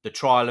 the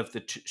trial of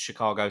the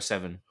Chicago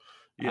 7.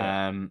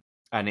 Yeah.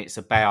 And it's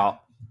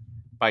about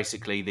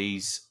basically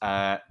these.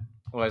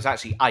 There's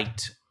actually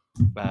 8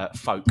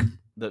 folk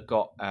that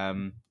got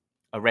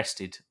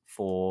arrested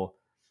for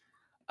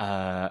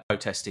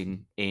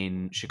protesting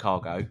in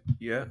Chicago.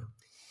 Yeah.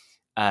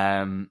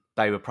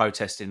 They were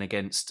protesting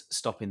against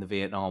stopping the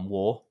Vietnam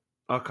War,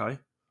 Okay.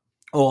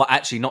 or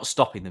actually not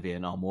stopping the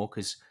Vietnam War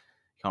because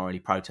you can't really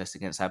protest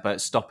against that, but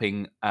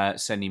stopping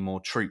sending more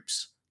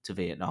troops to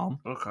Vietnam.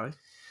 Okay.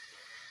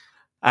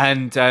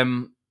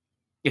 And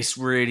it's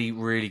really,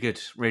 really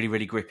good, really,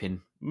 really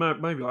gripping.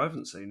 Maybe I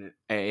haven't seen it.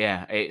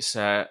 Yeah, it's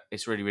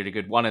really, really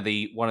good. One of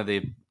the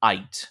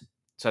 8.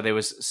 So there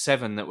was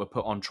 7 that were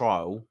put on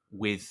trial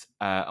with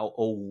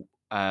all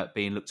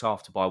being looked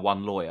after by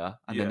one lawyer,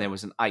 and then Yeah. there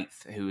was an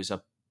 8th who was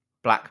a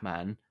black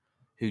man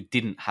who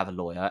didn't have a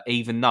lawyer,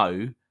 even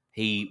though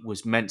he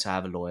was meant to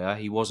have a lawyer.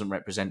 He wasn't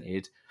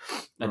represented,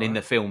 and in Right.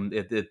 the film,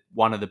 the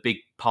one of the big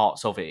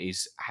parts of it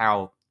is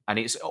how, and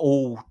it's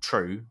all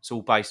true. It's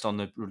all based on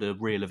the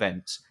real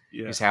events.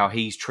 Yeah. Is how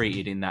he's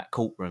treated in that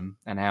courtroom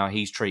and how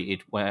he's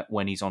treated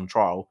when he's on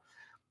trial.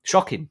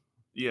 Shocking,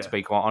 Yeah. to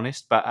be quite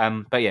honest. But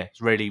yeah,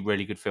 it's a really,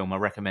 really good film. I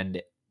recommend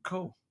it.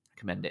 Cool.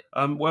 Recommend it.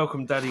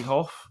 Welcome, Daddy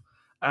Hoff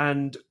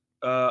and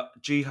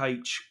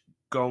G.H.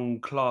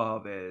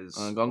 Goncalves.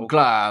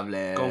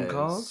 Goncalves.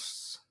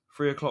 Goncalves?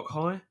 3 o'clock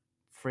high?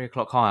 3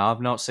 o'clock high.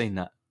 I've not seen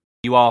that.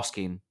 You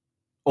asking,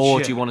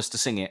 or do you Yeah. want us to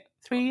sing it?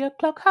 3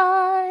 o'clock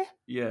high.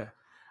 Yeah.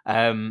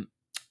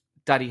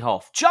 Daddy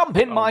Hoff, jump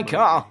in my maybe.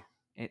 car.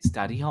 It's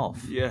Daddy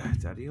Hoff. Yeah,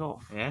 Daddy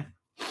Hoff. Yeah.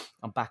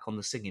 I'm back on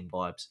the singing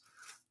vibes.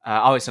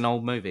 It's an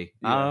old movie.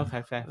 Yeah. Oh,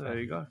 okay, fair. There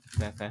you go.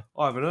 Fair.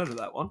 I haven't heard of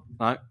that one.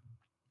 No.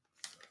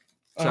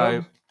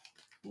 So,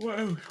 What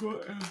else?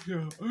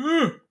 Yeah.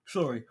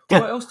 Sorry.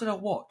 What else did I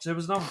watch? There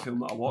was another film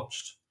that I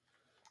watched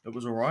that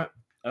was all right.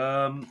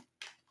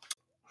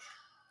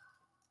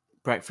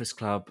 Breakfast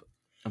Club.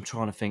 I'm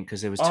trying to think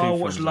because there was 2 I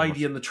films. watched I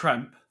Lady and the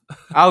Tramp.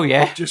 Oh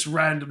yeah, I've just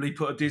randomly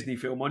put a Disney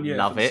film on. Yeah,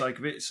 Love for the it. sake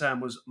of it.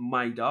 Sam was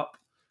made up.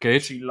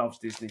 good. She loves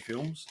Disney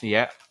films.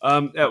 Yeah,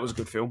 That was a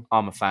good film.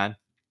 I'm a fan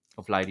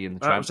of Lady and the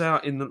That Tramp. was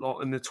out in the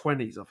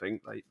 20s, I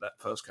think. That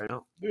first came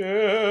out.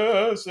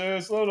 This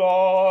is the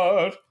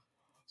night,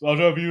 such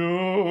a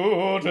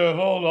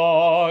beautiful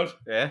night.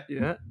 Yeah,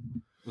 Yeah,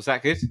 was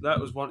that good? that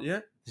was one.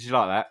 Yeah, Did you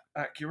like that?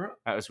 accurate.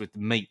 That was with the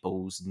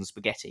meatballs and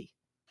spaghetti.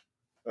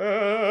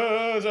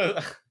 Oh,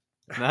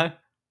 No,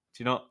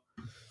 you're not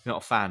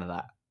a fan of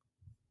that.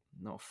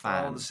 Not a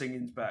fan. the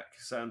singing's back.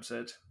 Sam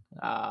said.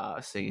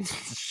 See,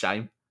 it's a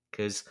shame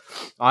because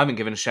I haven't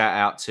given a shout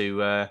out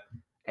to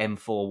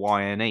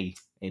M4YNE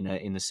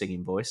in the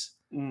singing voice.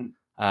 Mm.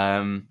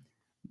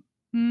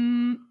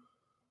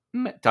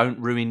 Don't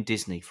ruin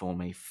Disney for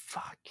me.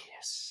 Fuck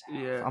yes.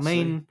 Yeah, I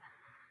mean,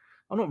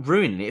 I'm not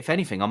ruining it. If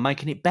anything, I'm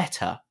making it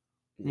better.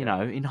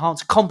 Yeah. You know,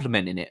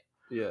 complimenting it.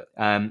 Yeah.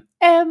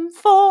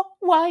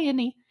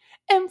 M4YNE,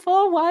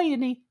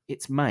 M4YNE.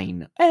 It's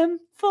Maine.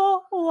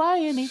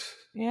 M4YNE.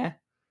 Yeah,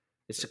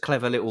 it's a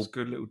clever It's little a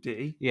good little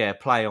ditty.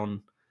 play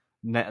on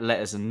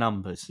letters and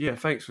numbers. Yeah,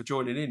 thanks for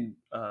joining in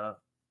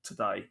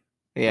today.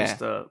 Yeah.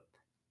 Just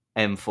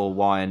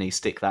M4Y&E,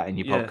 stick that in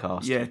your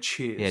podcast. Yeah,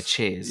 cheers. Yeah,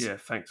 cheers. Yeah,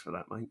 thanks for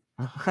that, mate.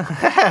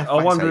 I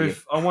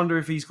I wonder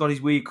if he's got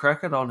his weed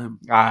cracker on him.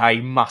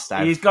 he must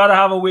have. He's got to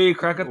have a weed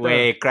cracker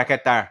Wee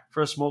crackater.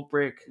 for a smoke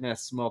break. Yeah,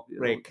 smoke You know,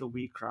 break. the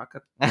weed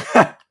cracker.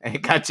 You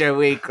got your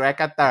wee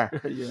crackater.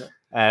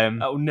 Yeah, Um,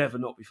 that will never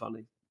not be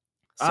funny.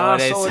 so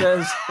it is. So it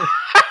is.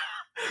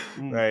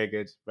 Very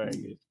good. Very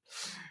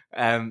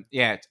good.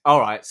 Yeah. All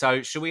right.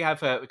 So should we have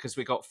because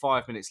we got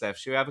 5 minutes left?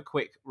 Should we have a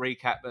quick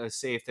recap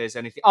see if there's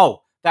anything?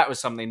 Oh, that was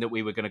something that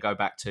we were going to go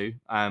back to.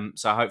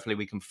 So hopefully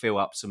we can fill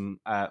up some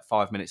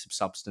 5 minutes of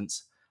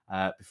substance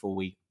before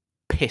we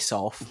piss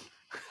off.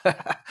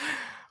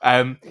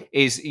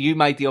 Is you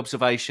made the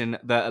observation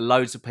that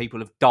loads of people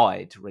have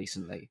died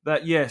recently.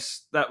 That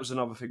was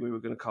another thing we were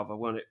going to cover,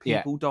 wasn't it? Yeah.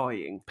 People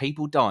dying.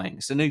 People dying.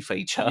 It's a new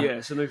feature. Yeah,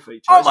 it's a new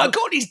feature. Oh It's my not-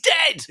 god, he's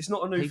dead! It's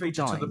not a new People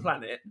feature to the dying.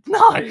 planet.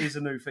 No. It is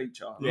a new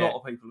feature. A Yeah. lot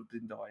of people have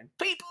been dying.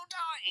 People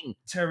dying.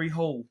 Terry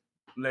Hall,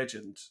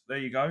 legend. There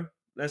you go.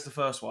 There's the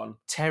first one.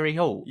 Terry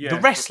Hall, Yeah,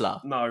 the wrestler.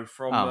 No,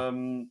 from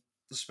Oh.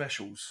 the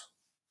Specials.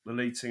 The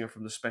lead singer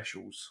from the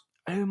Specials.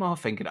 Who am I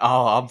thinking?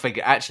 Oh, I'm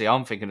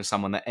thinking of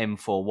someone that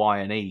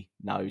M4Y&E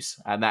knows,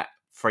 and that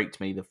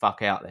freaked me the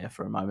fuck out there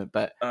for a moment.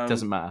 But it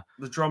doesn't matter.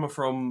 The drummer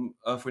from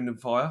Earth, Wind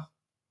and Fire.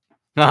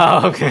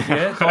 Oh, okay.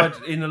 Yeah,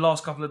 died in the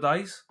last couple of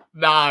days.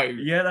 No.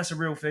 Yeah, that's a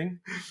real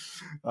thing.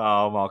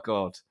 Oh my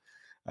god.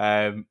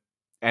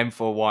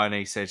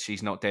 M4Y&E said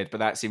she's not dead, but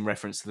that's in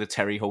reference to the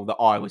Terry Hall that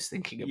I was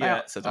thinking about.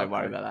 Yeah, So don't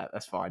worry okay. about that.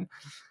 That's fine.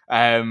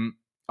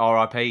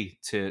 R.I.P.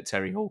 to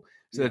Terry Hall.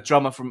 So Yeah. the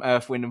drummer from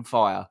Earth, Wind and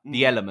Fire,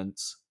 the Mm.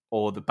 Elements,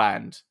 or the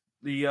band.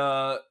 The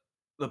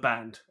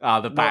band.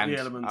 Ah, the Not band. the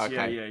Elements.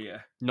 Okay.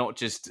 Yeah. Not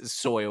just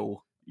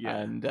soil Yeah.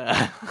 and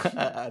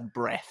and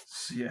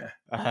breath. Yeah.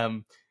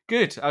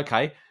 Good.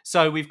 Okay.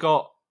 So we've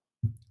got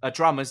a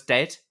drummer's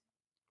dead.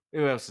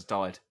 Who else has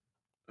died?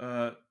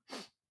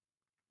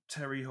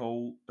 Terry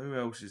Hall. Who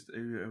else is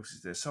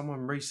there?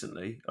 Someone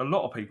recently. A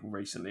lot of people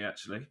recently,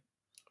 actually.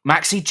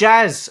 Maxi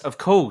Jazz, of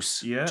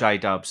course. Yeah. J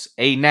Dubs.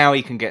 Now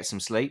he can get some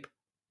sleep.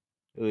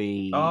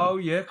 We, Oh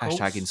yeah. Of course.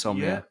 Hashtag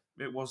insomnia.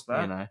 Yeah, it was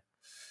that. you know.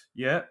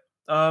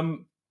 Yeah.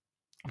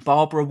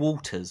 Barbara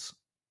Walters.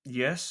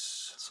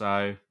 Yes.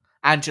 So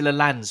Angela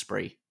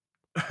Lansbury.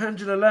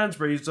 Angela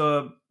Lansbury's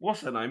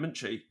what's her name, isn't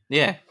she?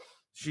 Yeah.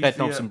 She's Bed the,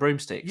 knobs and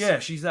broomsticks. Yeah,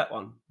 she's that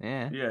one.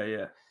 Yeah.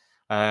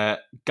 Yeah.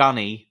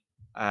 Gunny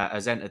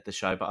has entered the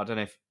show, but I don't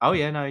know if. Oh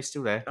yeah, no, he's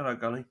still there. Hello,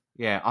 Gunny.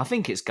 Yeah, I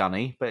think it's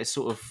Gunny, but it's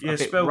sort of Yeah, a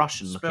bit spelled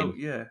Russian spelled,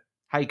 looking. yeah.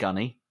 Hey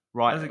Gunny,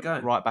 right, How's it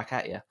going? right back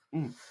at you.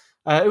 Mm.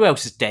 Who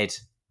else is dead?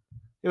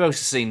 Who else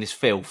has seen this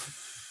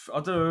filth? I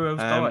don't know who else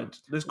died.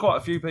 There's quite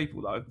a few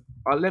people though.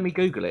 Let me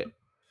Google it.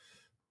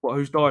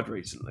 Who's died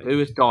recently? Who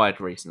has died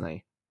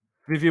recently?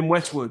 Vivienne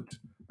Westwood.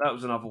 That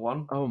was another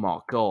one. Oh my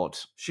god!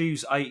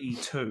 She's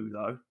 82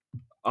 though.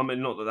 I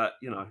mean, not that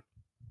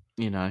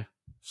You know,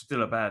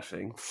 still a bad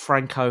thing.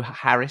 Franco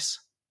Harris.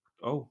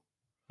 Oh,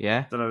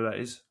 Yeah. don't know who that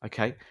is.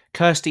 Okay.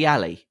 Kirstie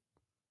Alley.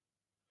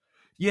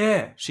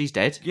 Yeah, She's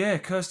dead. yeah,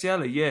 Kirstie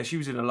Alley. Yeah, she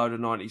was in a load of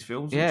 90s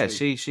films. Yeah,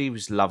 wasn't she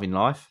was loving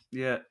life.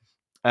 Yeah.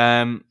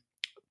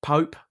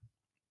 Pope.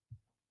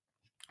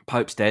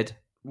 Pope's dead.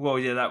 Well,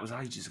 yeah, that was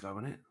ages ago,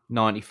 wasn't it?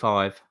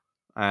 95.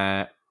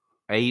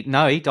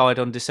 He died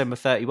on December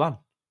 31.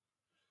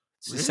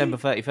 It's Really? December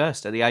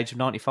 31st at the age of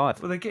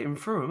 95. Well, they're getting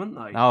through them,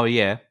 aren't they? Oh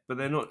yeah. But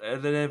they're not.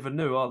 They never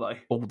knew, are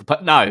they?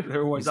 No.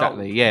 They're always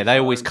exactly. old, Yeah, they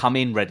always so- come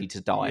in ready to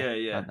die.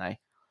 Yeah. Don't they?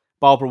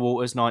 Barbara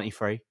Walters,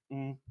 93.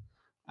 Mm.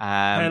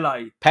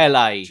 Pele.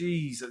 Pele.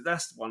 Jeez,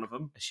 that's one of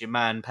them. It's your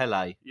man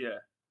Pele.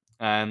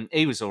 Yeah.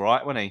 He was all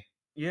right, wasn't he?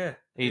 Yeah.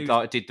 He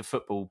was, did the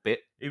football bit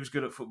he was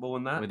good at football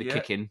and that. with the yeah.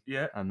 kicking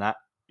Yeah. and that.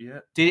 Yeah.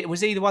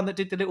 Was he the one that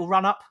did the little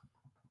run up?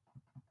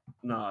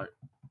 No.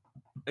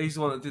 He's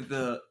the one that did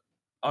the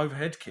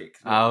overhead kick.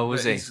 Oh,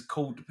 was he? He's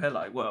called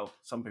Pele. Well,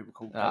 some people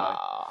call Pele.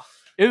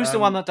 Who's the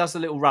one that does the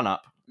little run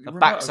up? That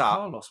backs up.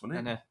 Carlos, wasn't it?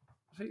 And,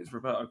 I think it's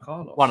Roberto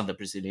Carlos. one of the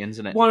Brazilians,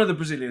 isn't it? One of the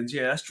Brazilians.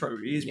 Yeah, that's true.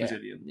 He is Yeah,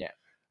 Brazilian. Yeah.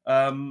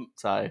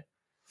 So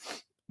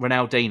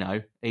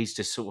Ronaldinho, he's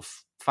just sort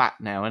of fat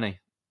now, isn't he?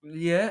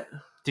 Yeah.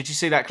 Did you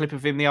see that clip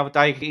of him the other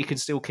day? He can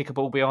still kick a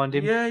ball behind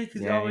him. Yeah, you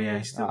could.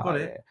 He's still got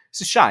it. Yeah.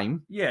 It's a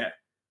shame Yeah.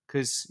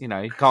 because you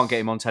can't get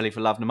him on telly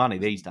for love nor money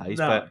these days.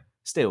 No. But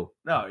still,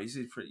 No, he's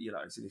in,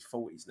 he's in his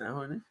 40s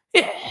now, isn't he?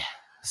 yeah,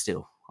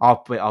 still, I'll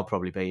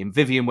probably be him.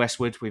 Vivienne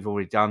Westwood, we've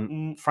already done.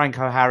 Mm.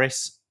 Franco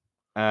Harris.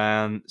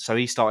 So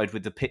he started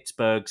with the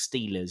Pittsburgh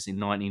Steelers in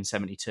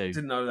 1972.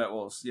 Didn't know who that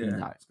was. Yeah.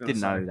 No, I was gonna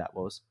didn't know say. who that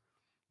was.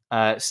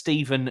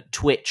 Stephen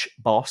Twitch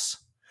Boss.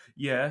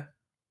 Yeah.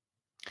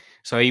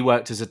 So he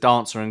worked as a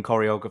dancer and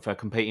choreographer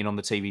competing on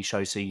the TV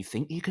show So You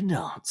Think You Can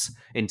Dance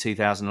in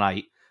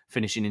 2008,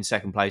 finishing in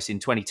second place. In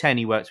 2010,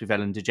 he worked with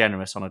Ellen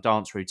DeGeneres on a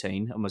dance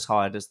routine and was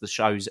hired as the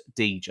show's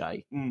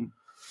DJ.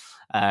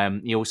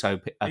 Mm. He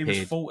also He appeared...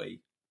 was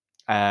 40.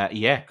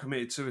 Yeah,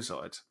 Committed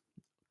suicide.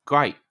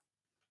 great.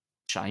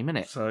 Shame,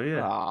 innit? So,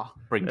 yeah.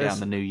 Bring There's- down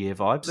the New Year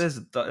vibes.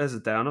 There's a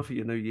downer for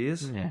your New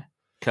Year's. Yeah.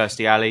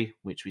 Kirstie Alley,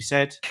 which we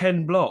said,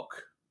 Ken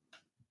Block.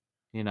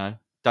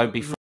 don't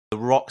be the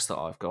rocks that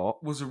I've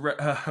got. was a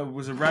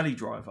rally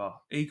driver.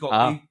 He got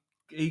Ah.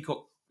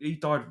 he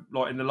died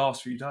like in the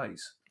last few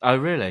days. Oh,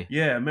 really?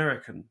 Yeah,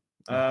 American.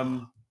 It's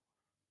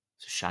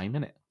a shame,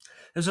 isn't it?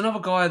 There's another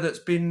guy that's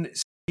been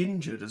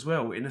injured as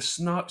well in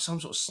some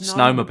sort of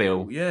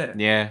Snowmobile. Yeah,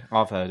 Yeah,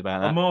 I've heard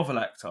about a that. Marvel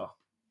actor.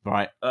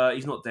 Right.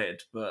 He's not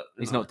dead, but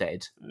He's not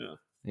dead. Yeah.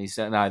 He's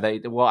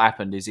what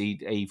happened is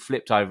he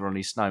flipped over on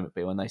his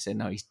snowmobile and they said,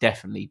 no, he's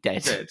definitely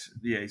dead. Dead.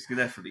 Yeah, he's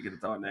definitely going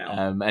to die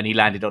now. And he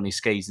landed on his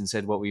skis and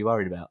said, what were you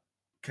worried about?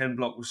 Ken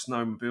Block was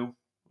snowmobile.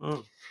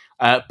 Oh.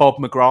 Bob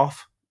McGrath,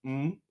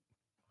 Mm.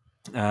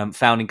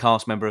 founding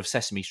cast member of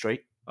Sesame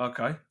Street.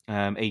 Okay.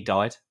 He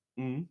died,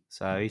 Mm.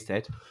 so he's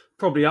dead.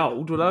 Probably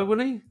old,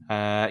 wasn't he?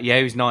 Yeah,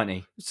 he was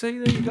 90. See,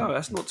 there you go.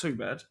 That's not too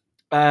bad.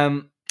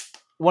 I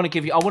want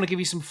to give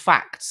you some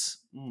facts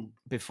Mm.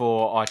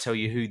 before I tell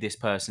you who this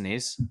person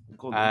is.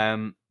 Go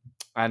on,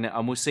 then.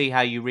 And we'll see how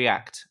you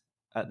react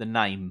at the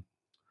name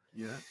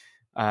Yeah.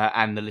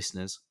 and the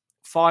listeners.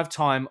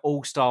 5-time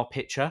All-Star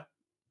pitcher,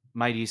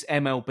 made his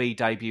MLB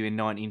debut in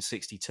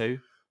 1962,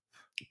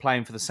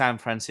 playing for the San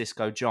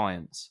Francisco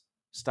Giants.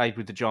 Stayed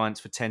with the Giants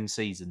for 10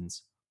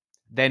 seasons.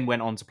 Then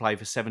went on to play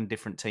for 7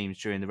 different teams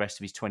during the rest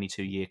of his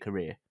 22-year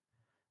career.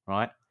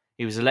 Right?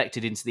 He was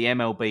elected into the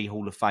MLB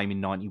Hall of Fame in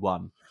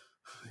 91.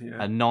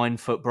 Yeah. A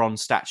 9-foot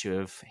bronze statue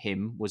of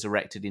him was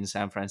erected in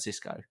San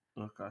Francisco.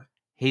 Okay.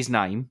 His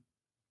name,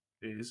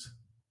 Is.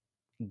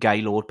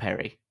 Gaylord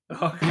Perry.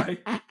 Okay.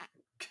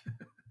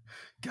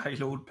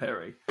 Gaylord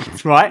Perry.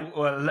 Right?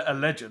 Well, a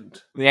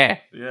legend. Yeah.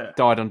 Yeah.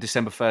 Died on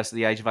December 1st at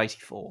the age of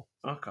 84.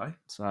 Okay.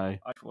 So Well,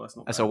 that's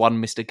not that's bad. a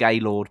one Mr.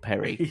 Gaylord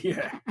Perry.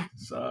 Yeah.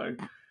 So,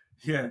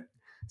 yeah.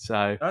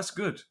 So That's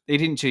good. he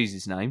didn't choose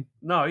his name.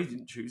 No, he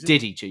didn't choose it.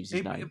 Did he choose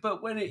his name?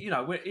 But when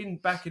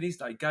back in his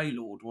day,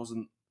 Gaylord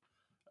wasn't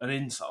an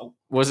insult.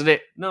 Wasn't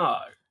it? No.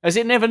 Has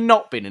it never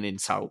not been an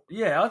insult?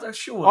 Yeah, I'm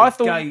sure. I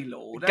thought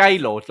Gaylord.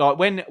 Gaylord, like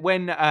when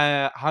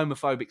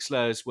homophobic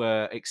slurs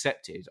were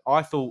accepted,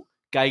 I thought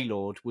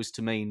Gaylord was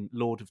to mean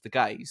Lord of the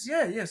Gays.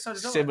 Yeah. So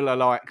did I. Similar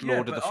like Yeah,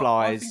 Lord of the but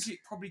Flies. I think it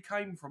probably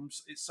came from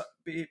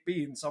it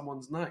being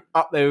someone's name.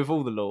 Up there with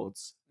all the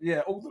lords. Yeah,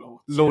 all the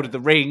lords. Lord of the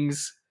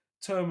Rings,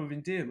 Term of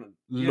endearment.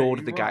 Lord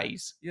of you're the right.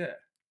 Gays. Yeah.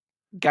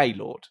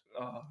 Gaylord.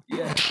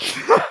 Yeah.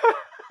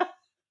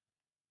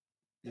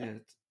 Yeah.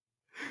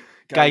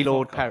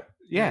 Gaylord Fokker. Perry.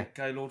 Yeah.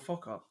 Gaylord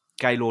Fokker.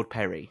 Gaylord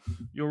Perry.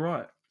 You're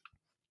right.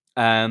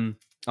 I'm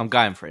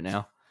going for it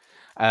now.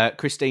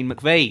 Christine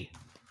McVie.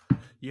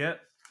 Yeah,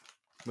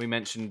 We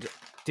mentioned.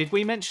 Did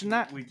we mention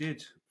that? we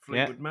did.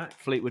 Yeah. Fleetwood Mac.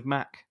 Fleetwood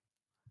Mac.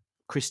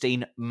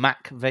 Christine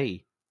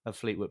McVie of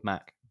Fleetwood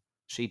Mac.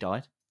 She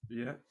died.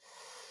 Yeah.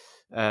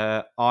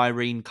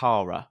 Irene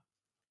Cara.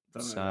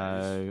 Don't know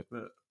So, who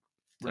that is,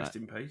 but rest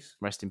in peace.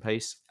 Rest in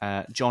peace.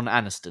 John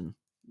Aniston.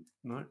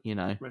 No, You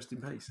know, rest in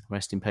peace.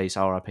 rest in peace.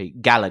 R.I.P.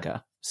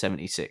 Gallagher,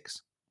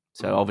 76.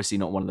 So obviously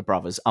not one of the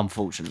brothers,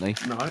 unfortunately.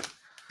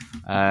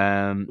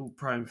 No, all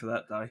praying for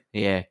that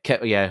day.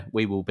 Yeah,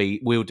 we'll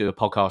do a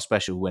podcast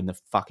special when the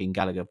fucking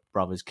Gallagher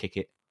brothers kick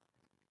it.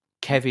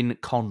 Kevin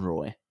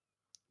Conroy,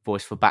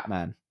 voice for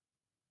Batman.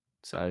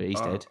 So he's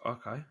dead.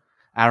 Okay.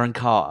 Aaron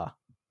Carter.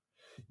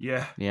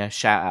 Yeah. Yeah,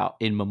 shout out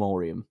in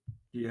memoriam.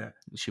 Yeah.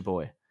 It's your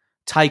boy.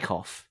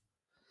 Takeoff.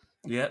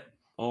 Yeah.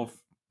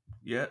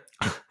 Yeah.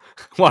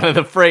 One of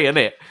the three, isn't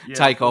it? Yeah,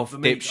 Takeoff,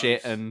 of the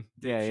dipshit, Migos. and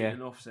Dipshit yeah.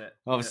 and Offset.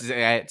 Obviously,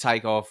 yeah,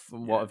 Takeoff.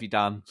 And what Yeah. have you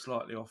done?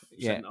 Slightly off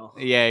Yeah, centre.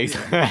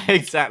 yeah,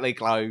 exactly.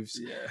 Cloves.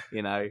 Yeah.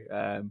 You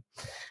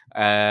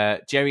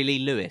know, Jerry Lee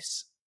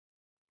Lewis.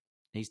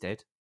 He's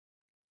dead.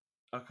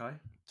 Okay.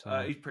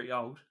 So, He's pretty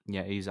old.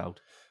 yeah, he's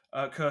old.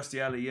 Kirstie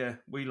Alley, yeah.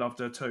 We loved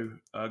her too.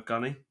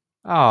 Gunny.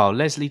 Oh,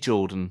 Leslie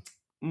Jordan.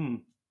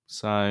 Mm.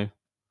 So,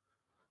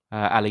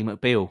 Ally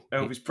McBeal.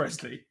 Elvis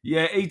Presley.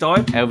 Yeah, he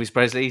died. Elvis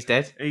Presley, he's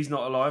dead. He's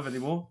not alive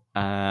anymore. The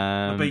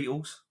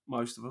Beatles,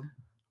 most of them.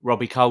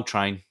 Robbie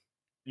Coltrane.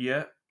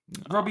 Yeah.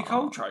 Robbie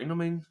Coltrane, I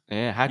mean.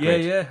 Yeah,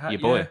 Hagrid. Yeah. Your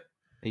boy. Yeah.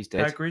 He's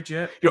dead. Hagrid,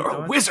 yeah. he You're a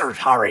died. wizard,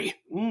 Harry.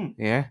 Mm.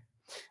 Yeah.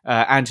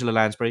 Angela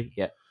Lansbury.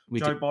 Yeah.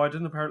 Joe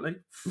Biden, apparently.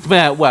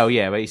 Well,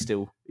 yeah, but he's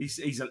still.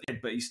 He's a lid,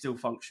 but he's still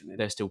functioning.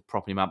 They're still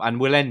propping him up, and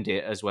we'll end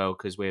it as well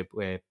because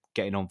we're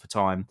getting on for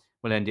time.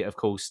 We'll end it, of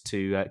course,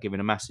 to giving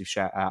a massive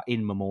shout out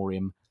in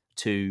memoriam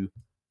to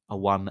a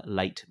one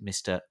late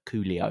Mr.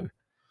 Coolio. Do you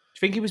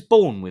think he was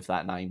born with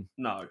that name,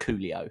 No.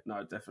 Coolio?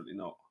 No, definitely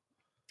not.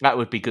 That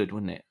would be good,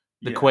 wouldn't it?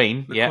 The Yeah.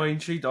 Queen, The yeah, Queen,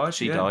 she died.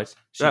 she yeah. died.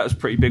 That was a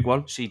pretty big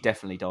one. She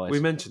definitely died. We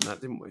mentioned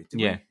that, didn't we?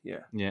 Yeah. We?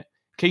 Yeah.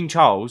 King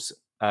Charles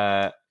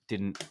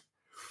didn't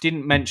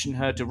mention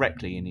her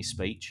directly in his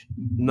speech.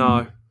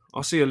 No.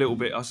 I see a little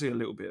bit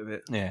of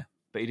it. Yeah,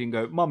 but he didn't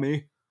go,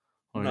 "Mummy,"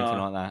 or anything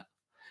No. like that.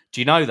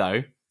 Do you know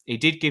though? He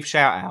did give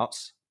shout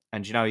outs,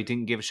 and do you know he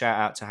didn't give a shout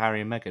out to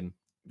Harry and Meghan?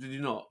 Did you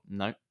not?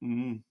 No,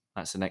 Mm.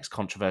 that's the next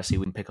controversy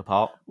we can pick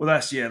apart. Well,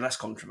 that's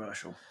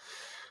controversial.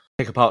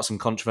 Pick apart some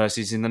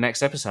controversies in the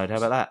next episode. How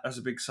about that? That's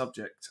a big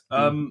subject.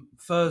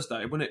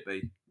 Thursday, wouldn't it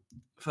be?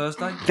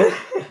 Thursday?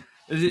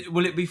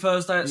 Will it be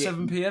Thursday at Yeah.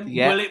 7 p.m?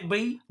 Yeah. Will it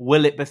be?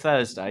 Will it be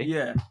Thursday?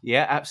 Yeah.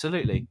 Yeah,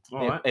 absolutely.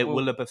 All right, It well-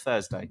 will be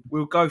Thursday.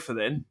 We'll go for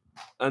then,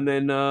 and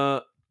then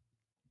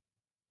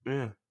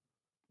yeah.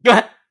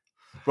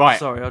 Right.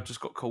 Sorry, I just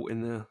got caught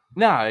in the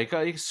No,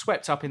 you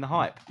swept up in the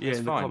hype. yeah That's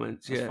in fine. the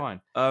comments. That's Yeah.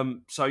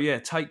 fine. So yeah,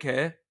 take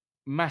care.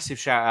 Massive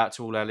shout out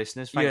to all our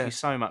listeners. Thank Yeah. you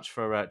so much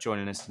for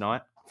joining us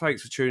tonight.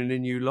 Thanks for tuning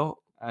in, you lot.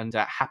 And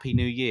Happy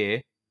New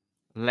Year.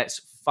 Let's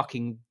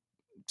fucking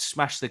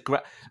smash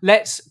the...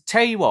 Let's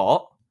tell you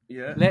what.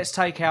 Yeah. Let's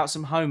take out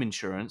some home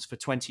insurance for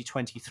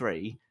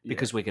 2023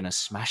 because we're going to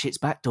smash its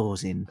back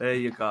doors in. There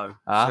you go.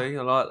 Ah. See,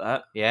 I like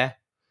that. Yeah?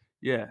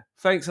 Yeah.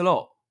 Thanks a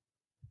lot.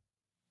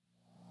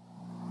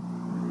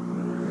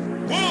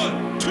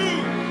 1, 2,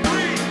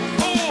 3,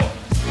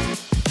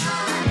 4.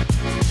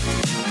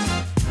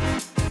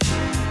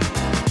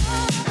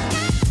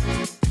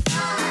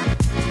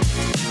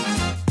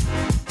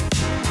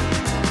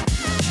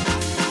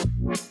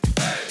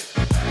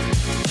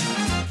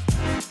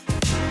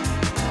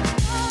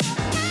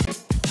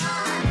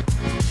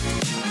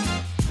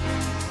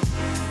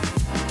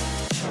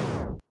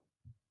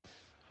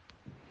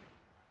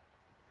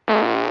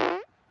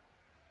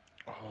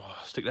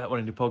 Stick that one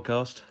in your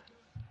podcast.